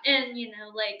 Yeah. And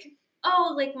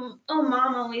like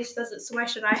mom always does it, so why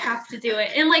should I have to do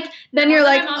it? And like then you're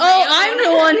like, I'm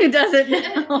the one who does it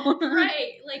now.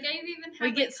 Right. Like I've even had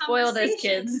we get spoiled as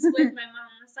kids with my mom.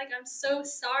 It's like, I'm so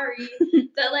sorry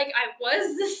that like I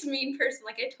was this mean person.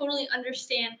 Like I totally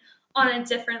understand on a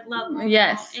different level.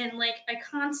 Yes. And like I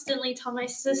constantly tell my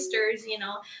sisters,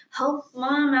 help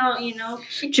mom out,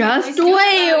 just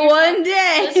wait one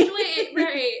day. Just wait,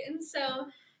 right. And so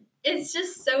it's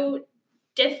just so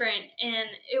different, and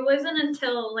it wasn't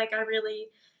until like I really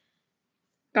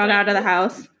got out of the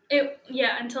house.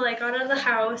 Until I got out of the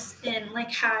house and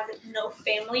like had no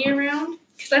family around,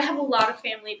 because I have a lot of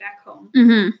family back home.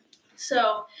 Mm-hmm.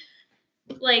 So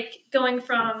like going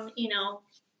from,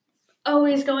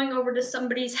 always going over to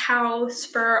somebody's house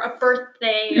for a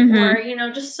birthday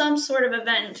or, just some sort of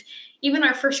event. Even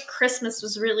our first Christmas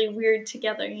was really weird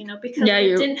together, because we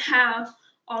didn't have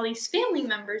all these family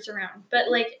members around. But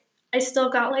like I still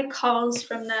got like calls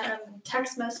from them,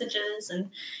 text messages, and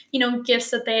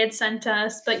gifts that they had sent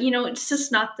us. But it's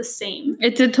just not the same.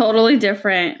 It's a totally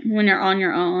different when you're on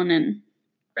your own. And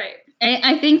right.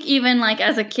 I think even like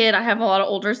as a kid, I have a lot of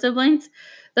older siblings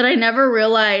that I never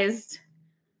realized.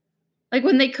 Like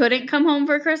when they couldn't come home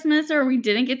for Christmas or we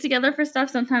didn't get together for stuff,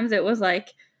 sometimes it was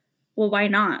like, well, why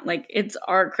not? Like it's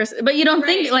our Christmas. But you don't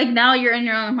think like now you're in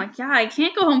your own. I'm like, yeah, I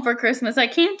can't go home for Christmas. I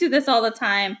can't do this all the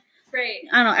time. Right.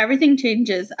 I don't know. Everything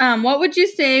changes. What would you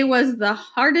say was the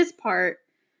hardest part?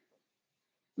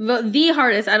 The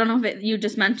hardest, I don't know if you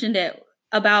just mentioned it,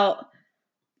 about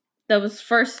those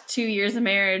first 2 years of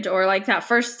marriage or like that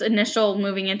first initial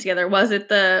moving in together. Was it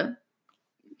the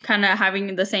kind of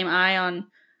having the same eye on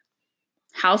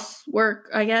housework,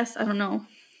 I guess? I don't know.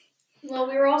 Well,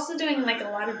 we were also doing like a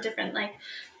lot of different like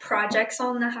projects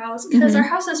on the house because our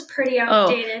house is pretty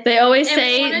outdated. They always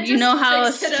say, you know how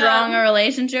strong a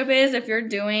relationship is if you're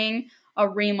doing a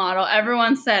remodel.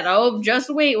 Everyone said,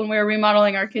 just wait when we were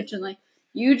remodeling our kitchen. Like,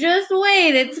 you just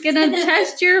wait. It's going to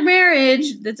test your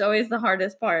marriage. That's always the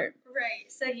hardest part. Right.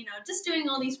 So, just doing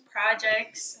all these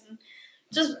projects and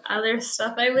just other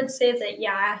stuff. I would say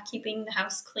that, keeping the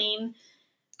house clean.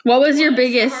 What was your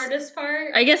biggest... the hardest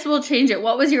part? I guess we'll change it.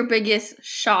 What was your biggest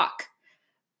shock?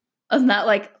 Of that,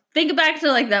 like, think back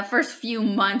to, like, that first few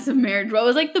months of marriage. What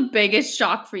was, like, the biggest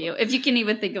shock for you? If you can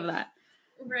even think of that.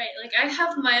 Right. Like, I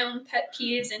have my own pet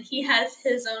peeves, and he has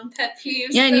his own pet peeves.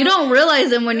 Yeah, and you don't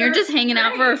realize them when you're just hanging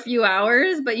out for a few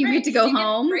hours, but you get to go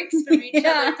home. Get breaks from each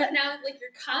other, but now, like, you're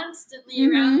constantly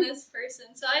around this person.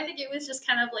 So I think it was just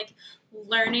kind of, like,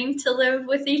 learning to live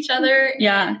with each other.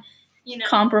 Yeah. And,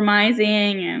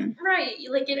 compromising and right,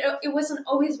 like it wasn't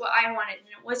always what I wanted, and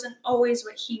it wasn't always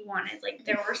what he wanted. Like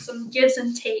there were some gives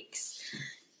and takes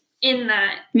in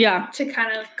that. Yeah, to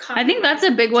kind of. I think that's a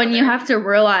big one. You have to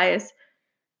realize.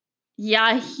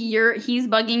 Yeah, he's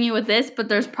bugging you with this, but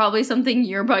there's probably something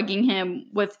you're bugging him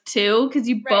with too, because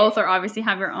you both are obviously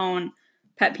have your own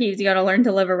pet peeves. You got to learn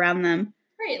to live around them.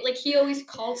 Right, like he always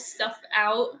calls stuff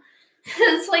out.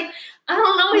 It's like, I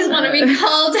don't always want to be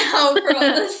called out for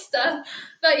all this stuff.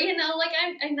 But, like,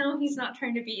 I know he's not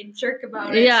trying to be a jerk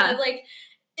about it. Yeah. But, like,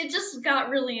 it just got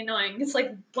really annoying. It's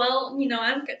like, well, I'm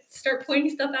going to start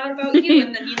pointing stuff out about you.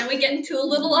 And then, we get into a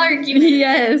little argument.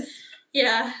 Yes.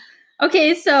 Yeah.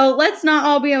 Okay, so let's not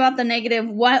all be about the negative.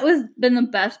 What was been the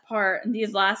best part in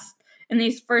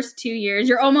these first 2 years?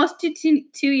 You're almost to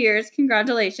 2 years.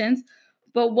 Congratulations.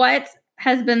 But what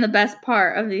has been the best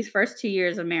part of these first 2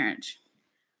 years of marriage?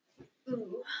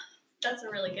 Ooh, that's a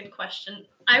really good question.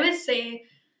 I would say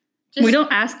we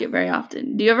don't ask it very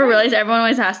often. Do you ever realize everyone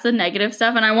always asks the negative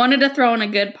stuff? And I wanted to throw in a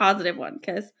good positive one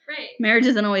because marriage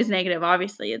isn't always negative.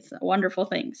 Obviously, it's a wonderful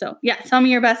thing. So yeah, tell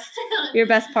me your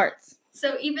best parts.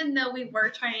 So even though we were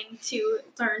trying to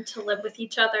learn to live with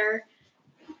each other,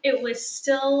 it was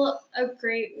still a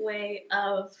great way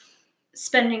of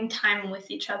spending time with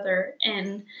each other.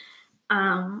 And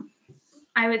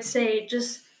I would say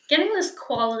just getting this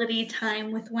quality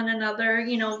time with one another,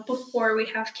 before we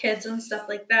have kids and stuff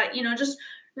like that, just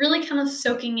really kind of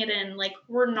soaking it in. Like,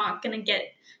 we're not going to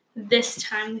get this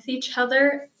time with each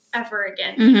other ever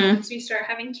again. Once we start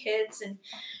having kids and,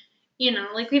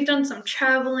 like we've done some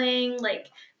traveling, like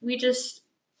we just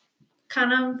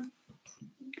kind of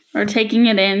are taking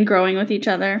it in, growing with each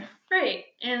other. Right.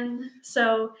 And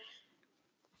so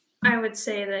I would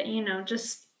say that,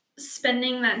 just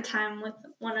spending that time with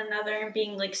one another and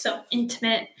being like so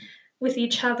intimate with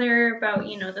each other about,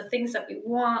 the things that we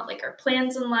want, like our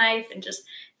plans in life, and just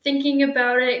thinking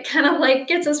about it kind of like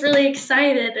gets us really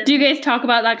excited. And do you guys talk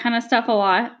about that kind of stuff a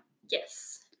lot?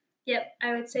 yes. Yep.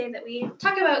 I would say that we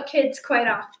talk about kids quite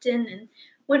often and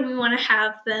when we want to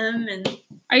have them. And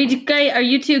are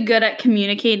you two good at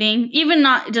communicating? Even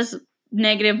not just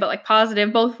negative, but like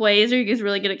positive both ways? Are you guys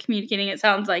really good at communicating? It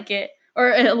sounds like it.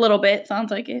 Or a little bit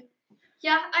sounds like it.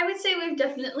 Yeah, I would say we've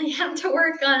definitely had to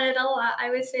work on it a lot. I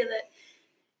would say that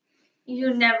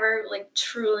you never like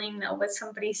truly know what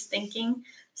somebody's thinking.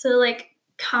 So like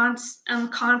I'm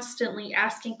constantly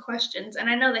asking questions, and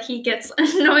I know that he gets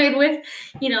annoyed with,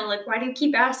 like, why do you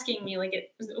keep asking me? Like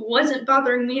it wasn't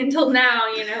bothering me until now,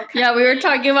 Yeah, we were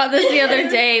talking about this the other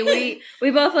day.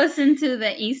 We both listened to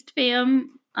the East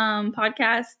Fam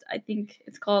podcast. I think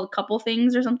it's called Couple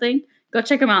Things or something. Go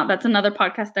check them out. That's another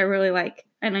podcast I really like.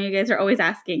 I know you guys are always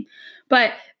asking.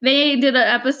 But they did an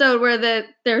episode where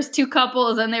there's two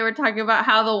couples and they were talking about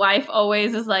how the wife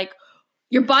always is like,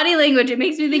 your body language, it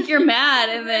makes me think you're mad.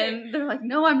 And then they're like,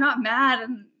 no, I'm not mad.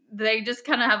 And they just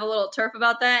kind of have a little turf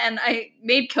about that. And I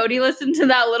made Cody listen to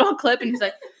that little clip and he's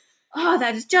like, oh,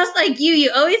 that is just like you.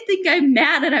 You always think I'm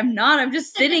mad and I'm not. I'm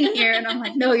just sitting here. And I'm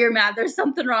like, no, you're mad. There's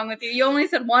something wrong with you. You only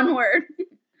said one word.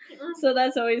 So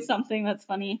that's always something that's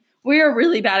funny. We are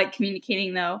really bad at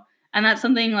communicating though. And that's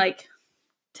something like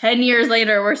 10 years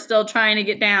later, we're still trying to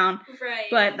get down. Right.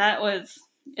 But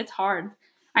it's hard.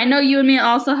 I know you and me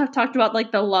also have talked about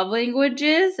like the love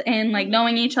languages and like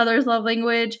knowing each other's love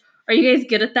language. Are you guys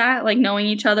good at that? Like knowing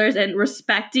each other's and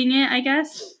respecting it, I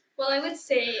guess? Well, I would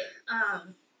say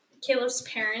Caleb's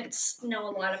parents know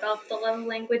a lot about the love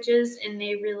languages, and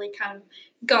they really kind of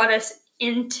got us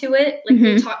into it. Like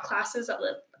we taught classes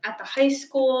at the high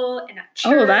school and at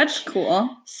church. Oh, that's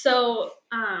cool. So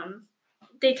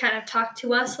they kind of talked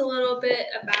to us a little bit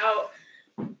about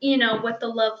what the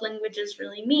love languages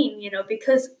really mean,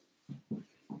 because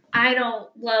I don't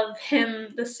love him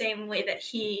the same way that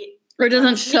he... Or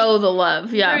doesn't show the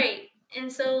love, yeah. Right.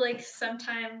 And so, like,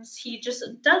 sometimes he just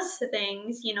does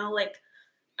things, like,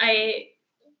 I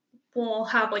will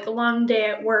have, like, a long day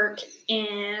at work,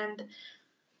 and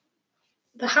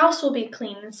the house will be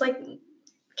clean. It's like,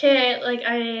 okay, like,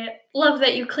 I love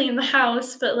that you clean the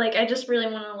house, but, like, I just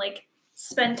really want to, like,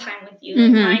 spend time with you.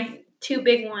 Mm-hmm. My two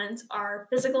big ones are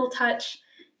physical touch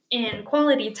and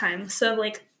quality time. So,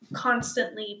 like,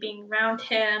 constantly being around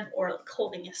him or like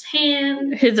holding his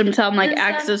hand. His and some like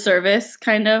acts of service,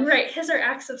 kind of. Right. His are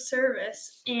acts of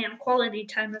service and quality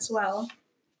time as well.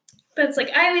 But it's like,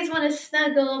 I always want to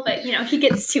snuggle, but, he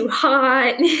gets too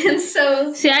hot. And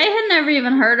so... See, I had never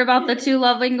even heard about the two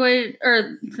love language,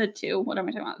 or the two, what am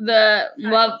I talking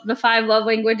about? The 5 love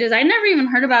languages. I never even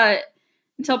heard about it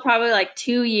until probably like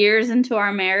 2 years into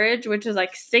our marriage, which is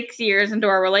like 6 years into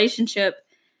our relationship.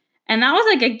 And that was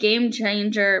like a game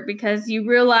changer because you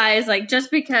realize like just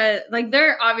because like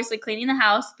they're obviously cleaning the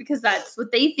house because that's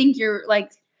what they think you're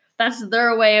like, that's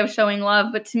their way of showing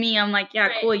love. But to me, I'm like, yeah,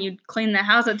 right. Cool. You clean the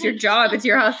house. It's your job. It's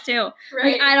your house too.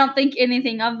 Right. Like, I don't think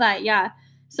anything of that. Yeah.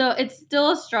 So it's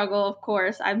still a struggle. Of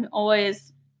course, I'm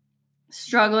always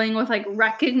struggling with like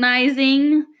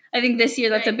recognizing. I think this year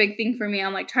that's a big thing for me.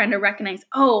 I'm like trying to recognize,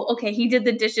 oh, okay, he did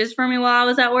the dishes for me while I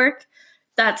was at work.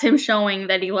 That's him showing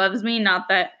that he loves me, not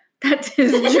that that's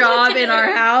his job in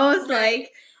our house. Like,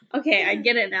 okay, I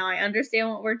get it now. I understand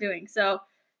what we're doing. So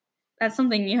that's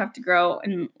something you have to grow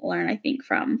and learn, I think,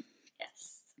 from.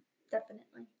 Yes,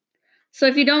 definitely. So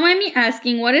if you don't mind me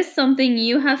asking, what is something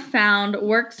you have found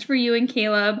works for you and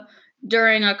Caleb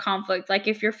during a conflict? Like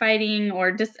if you're fighting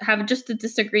or just have just a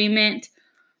disagreement,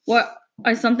 what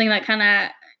are something that kind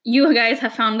of you guys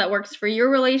have found that works for your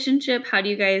relationship? How do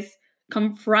you guys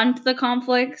confront the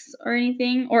conflicts or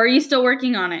anything? Or are you still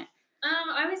working on it?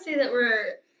 I would say that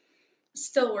we're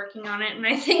still working on it, and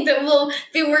I think that we'll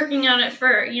be working on it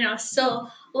for,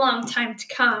 still a long time to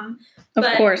come. Of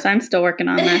course, I'm still working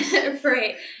on this.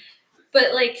 Right.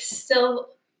 But, like, still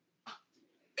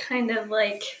kind of,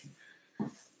 like,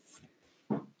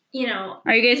 Are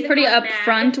you guys pretty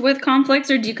upfront with conflicts,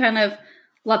 or do you kind of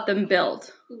let them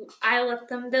build? I let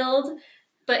them build,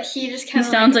 but he just kind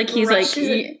of sounds like he's like,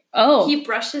 he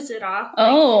brushes it off.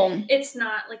 Like, it's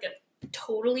not, like, a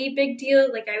totally big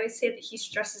deal. Like, I would say that he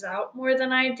stresses out more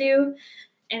than I do.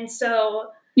 And so...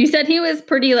 You said he was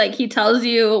pretty, like, he tells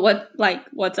you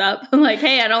what's up. Like,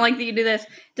 hey, I don't like that you do this.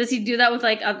 Does he do that with,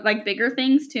 like bigger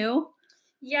things, too?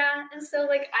 Yeah, and so,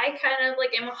 like, I kind of,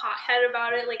 like, am a hothead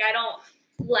about it. Like, I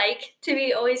don't like to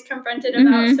be always confronted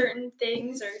about certain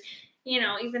things or,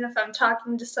 even if I'm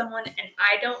talking to someone and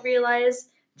I don't realize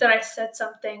that I said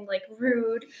something, like,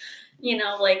 rude,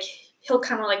 like... He'll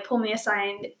kind of, like, pull me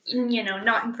aside,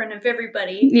 not in front of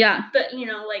everybody. Yeah. But,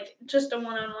 like, just a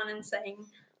one-on-one and saying,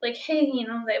 like, hey,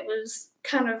 that was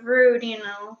kind of rude,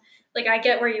 like, I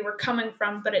get where you were coming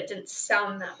from, but it didn't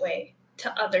sound that way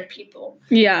to other people.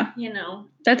 Yeah.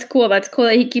 That's cool. That's cool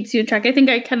that he keeps you in track. I think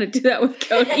I kind of do that with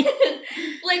Cody.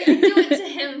 Like, I do it to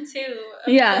him, too,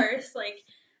 of course. Like,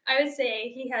 I would say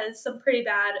he has some pretty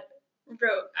bad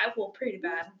pretty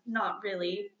bad, not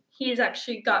really. He's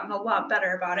actually gotten a lot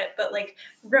better about it, but, like,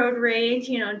 road rage,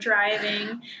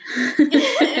 driving.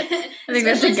 I think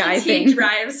that's a guy thing. He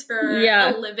drives for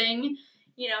a living.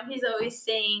 He's always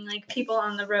saying, like, people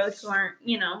on the road who aren't,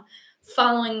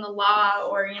 following the law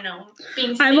or,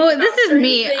 being safe. This is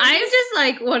me. Things. I just,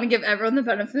 like, want to give everyone the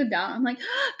benefit of the doubt. I'm like, be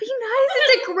nice.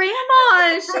 It's a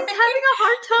grandma. She's having a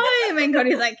hard time. And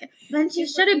Cody's like, then she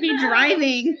shouldn't be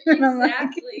driving.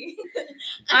 Exactly.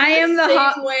 I am the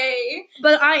hot way.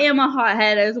 But I am a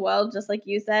hothead as well, just like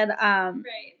you said.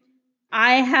 Right.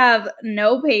 I have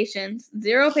no patience,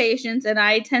 zero patience, and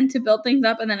I tend to build things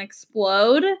up and then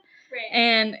explode. Right.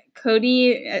 And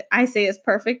Cody, I say, is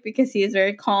perfect because he is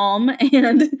very calm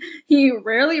and he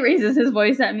rarely raises his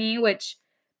voice at me, which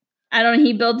I don't know,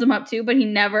 he builds them up too, but he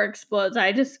never explodes.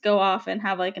 I just go off and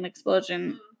have like an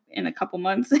explosion in a couple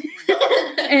months.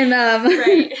 And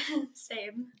right.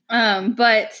 Same.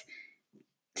 But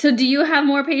so do you have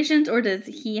more patience or does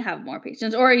he have more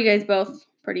patience? Or are you guys both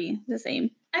pretty the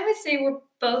same? I would say we're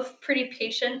both pretty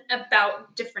patient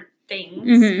about different things.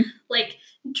 Mm-hmm. Like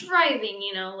driving,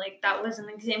 like that was an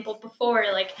example before.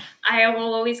 Like I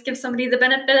will always give somebody the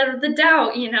benefit of the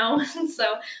doubt,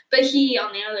 So, but he,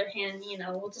 on the other hand,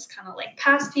 will just kind of like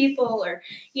pass people or,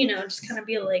 just kind of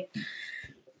be like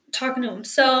talking to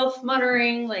himself,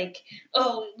 muttering like,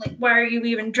 "Oh, like why are you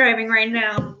even driving right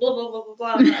now?" Blah blah blah blah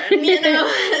blah. And,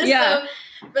 Yeah.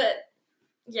 So, but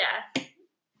yeah.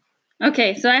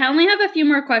 Okay, so I only have a few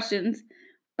more questions,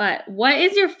 but what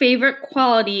is your favorite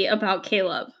quality about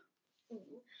Caleb?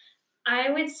 I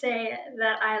would say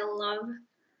that I love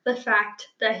the fact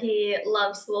that he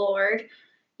loves the Lord,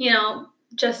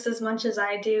 just as much as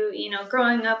I do,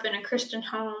 growing up in a Christian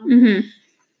home.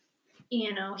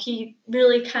 Mm-hmm. He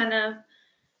really kind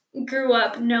of grew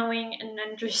up knowing and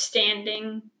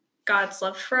understanding God's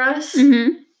love for us.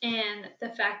 Mm-hmm. And the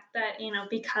fact that,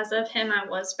 because of him, I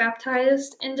was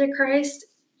baptized into Christ.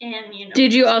 And,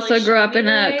 Did you also grow up in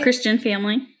a Christian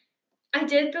family? I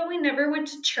did, but we never went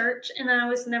to church, and I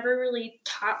was never really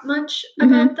taught much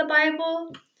about the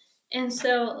Bible. And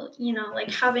so,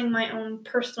 like having my own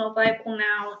personal Bible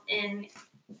now and,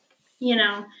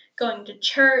 going to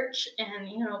church and,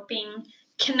 being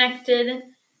connected.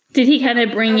 Did he kind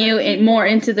of bring you more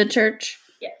into the church?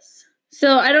 Yes.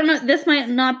 So I don't know, this might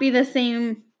not be the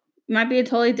same, might be a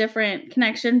totally different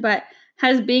connection, but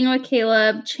has being with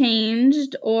Caleb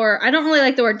changed, or I don't really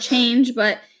like the word change,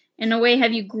 but in a way,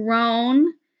 have you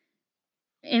grown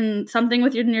in something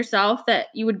within yourself that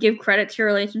you would give credit to your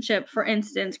relationship, for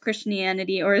instance,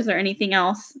 Christianity, or is there anything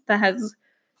else that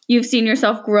you've seen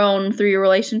yourself grown through your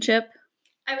relationship?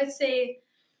 I would say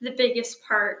the biggest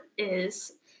part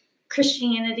is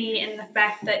Christianity and the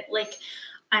fact that, like,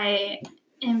 I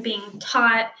am being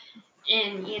taught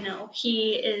and,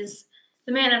 he is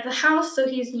the man of the house, so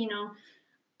he's,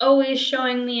 always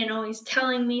showing me and always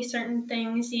telling me certain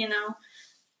things,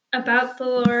 about the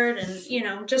Lord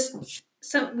and, just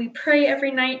we pray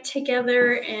every night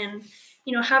together and,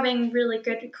 having really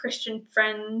good Christian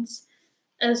friends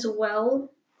as well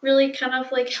really kind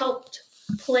of like helped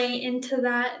play into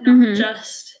that, not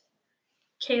just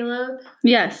Caleb.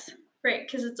 Yes. Right,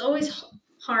 because it's always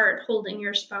hard holding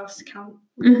your spouse accountable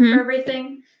for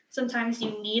everything. Sometimes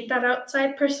you need that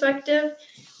outside perspective,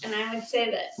 and I would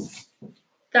say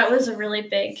that was a really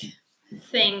big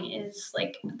thing is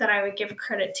like that I would give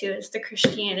credit to is the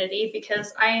Christianity,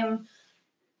 because I am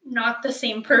not the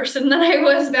same person that I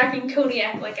was back in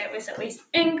Kodiak. Like I was always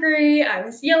angry, I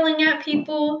was yelling at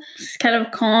people. Just kind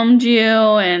of calmed you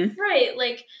and right,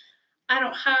 like I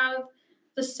don't have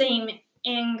the same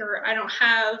anger. I don't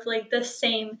have like the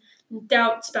same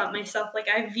doubts about myself. Like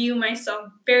I view myself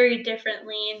very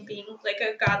differently in being like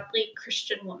a godly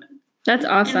Christian woman. That's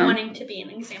awesome. And wanting to be an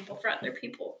example for other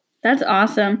people. That's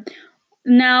awesome.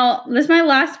 Now, this is my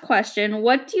last question.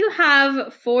 What do you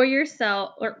have for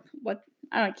yourself, or what?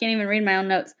 I can't even read my own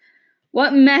notes.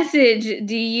 What message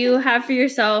do you have for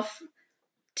yourself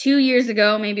 2 years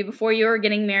ago, maybe before you were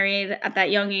getting married at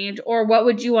that young age? Or what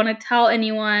would you want to tell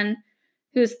anyone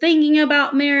who's thinking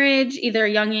about marriage, either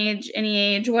young age, any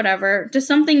age, whatever? Just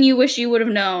something you wish you would have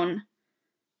known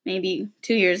maybe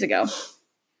 2 years ago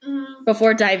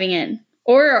before diving in.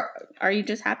 Or are you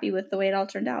just happy with the way it all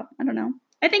turned out? I don't know.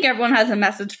 I think everyone has a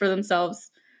message for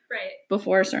themselves right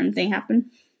before a certain thing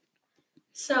happened.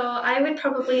 So I would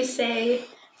probably say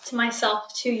to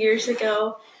myself 2 years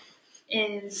ago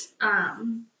is,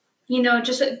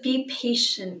 just be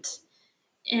patient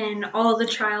in all the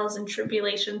trials and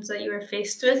tribulations that you are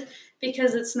faced with,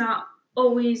 because it's not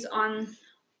always on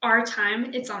our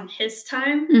time, it's on His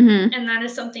time. Mm-hmm. And that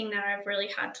is something that I've really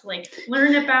had to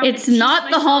learn about. It's not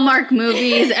the Hallmark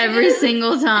movies every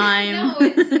single time. No,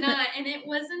 it's not. And it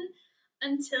wasn't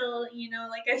until,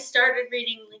 I started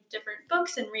reading different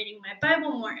books and reading my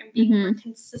Bible more and being more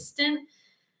consistent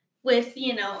with,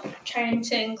 trying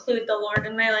to include the Lord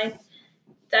in my life,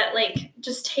 that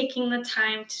just taking the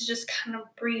time to just kind of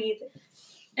breathe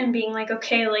and being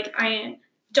okay, I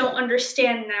don't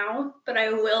understand now, but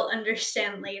I will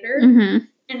understand later. Mm-hmm.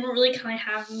 And really kind of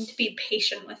having to be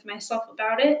patient with myself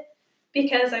about it,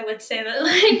 because I would say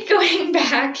that going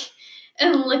back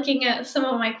and looking at some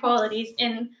of my qualities,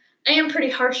 and I am pretty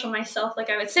harsh on myself.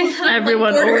 I would say that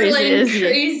everyone always is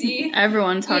crazy.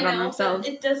 Everyone's hard on themselves.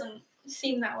 It doesn't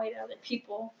seem that way to other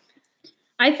people.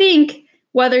 I think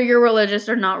whether you're religious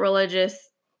or not religious,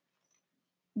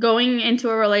 going into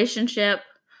a relationship,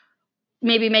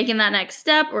 maybe making that next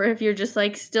step, or if you're just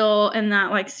still in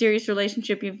that serious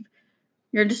relationship,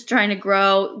 you're just trying to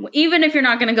grow, even if you're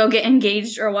not going to go get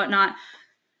engaged or whatnot,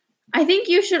 I think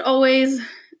you should always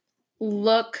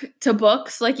look to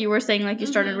books, like you were saying, you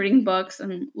started reading books,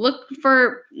 and look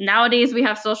for, nowadays we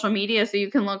have social media, so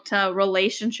you can look to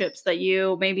relationships that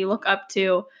you maybe look up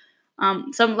to.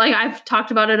 Some, I've talked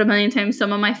about it a million times,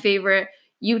 some of my favorite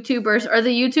YouTubers are the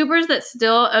YouTubers that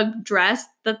still address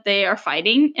that they are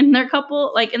fighting in their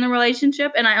couple, in the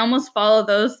relationship, and I almost follow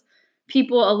those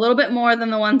people a little bit more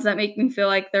than the ones that make me feel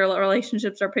like their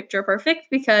relationships are picture perfect,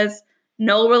 because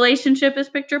no relationship is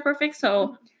picture perfect.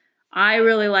 So I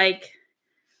really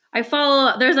I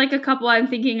follow, there's a couple I'm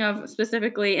thinking of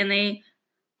specifically, and they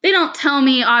don't tell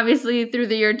me, obviously, through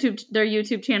their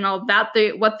YouTube channel about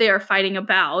what they are fighting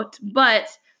about, but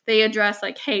they address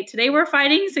hey, today we're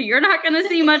fighting, so you're not going to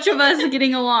see much of us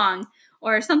getting along,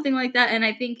 or something like that. And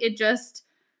I think it just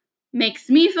makes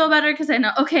me feel better, because I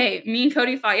know, okay, me and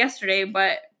Cody fought yesterday,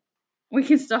 but we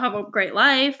can still have a great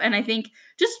life. And I think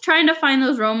just trying to find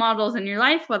those role models in your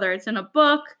life, whether it's in a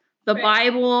book, the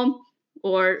Bible,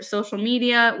 or social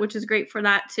media, which is great for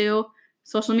that too.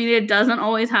 Social media doesn't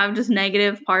always have just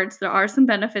negative parts. There are some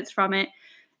benefits from it.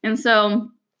 And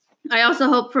so I also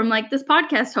hope from this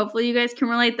podcast, hopefully you guys can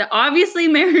relate that obviously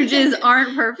marriages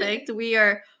aren't perfect. We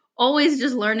are always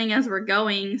just learning as we're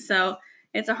going. So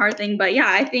it's a hard thing. But yeah,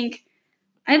 I think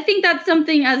that's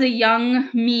something as a young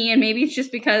me, and maybe it's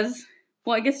just because,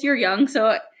 well, I guess you're young,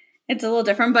 so it's a little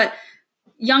different, but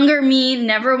younger me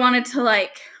never wanted to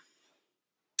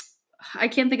I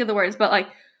can't think of the words, but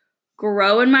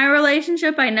grow in my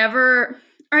relationship. I never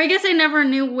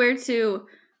knew where to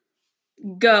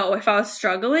go if I was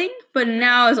struggling. But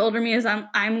now, as older me, as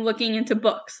I'm looking into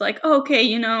books,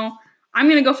 okay, I'm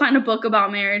going to go find a book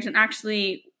about marriage and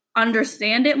actually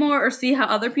understand it more, or see how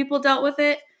other people dealt with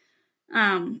it.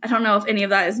 I don't know if any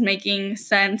of that is making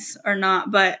sense or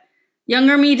not, but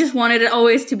younger me just wanted it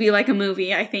always to be a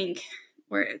movie, I think,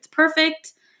 where it's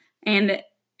perfect. And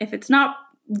if it's not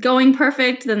going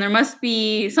perfect, then there must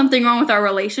be something wrong with our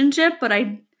relationship. But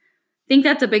I think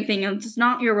that's a big thing. It's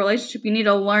not your relationship. You need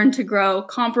to learn to grow,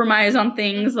 compromise on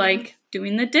things like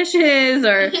doing the dishes,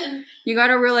 or you got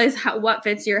to realize what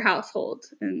fits your household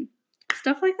and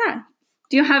stuff like that.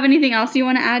 Do you have anything else you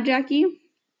want to add, Jackie?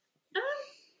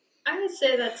 I would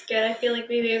say that's good. I feel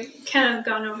we've kind of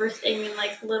gone over things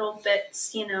in little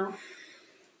bits,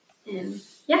 And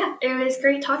yeah, it was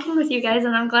great talking with you guys,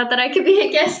 and I'm glad that I could be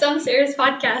a guest on Sarah's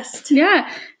podcast.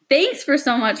 Yeah. Thanks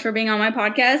so much for being on my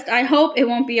podcast. I hope it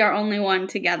won't be our only one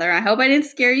together. I hope I didn't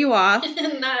scare you off. Not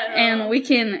at all. And we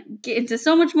can get into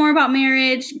so much more about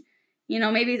marriage.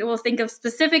 Maybe we'll think of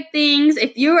specific things.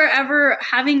 If you are ever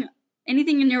having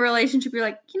anything in your relationship, you're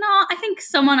I think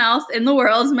someone else in the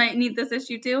world might need this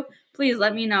issue too, please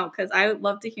let me know, because I would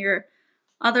love to hear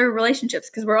other relationships,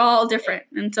 because we're all different.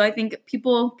 And so I think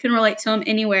people can relate to them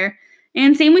anywhere.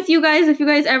 And same with you guys. If you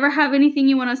guys ever have anything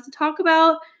you want us to talk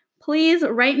about, please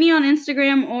write me on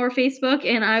Instagram or Facebook,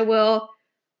 and I will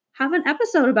have an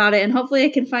episode about it. And hopefully I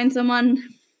can find someone,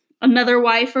 another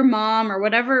wife or mom or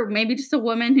whatever, maybe just a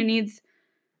woman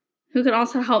who can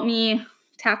also help me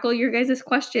tackle your guys'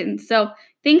 questions. So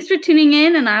thanks for tuning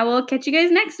in, and I will catch you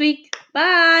guys next week.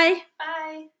 Bye.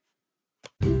 Bye.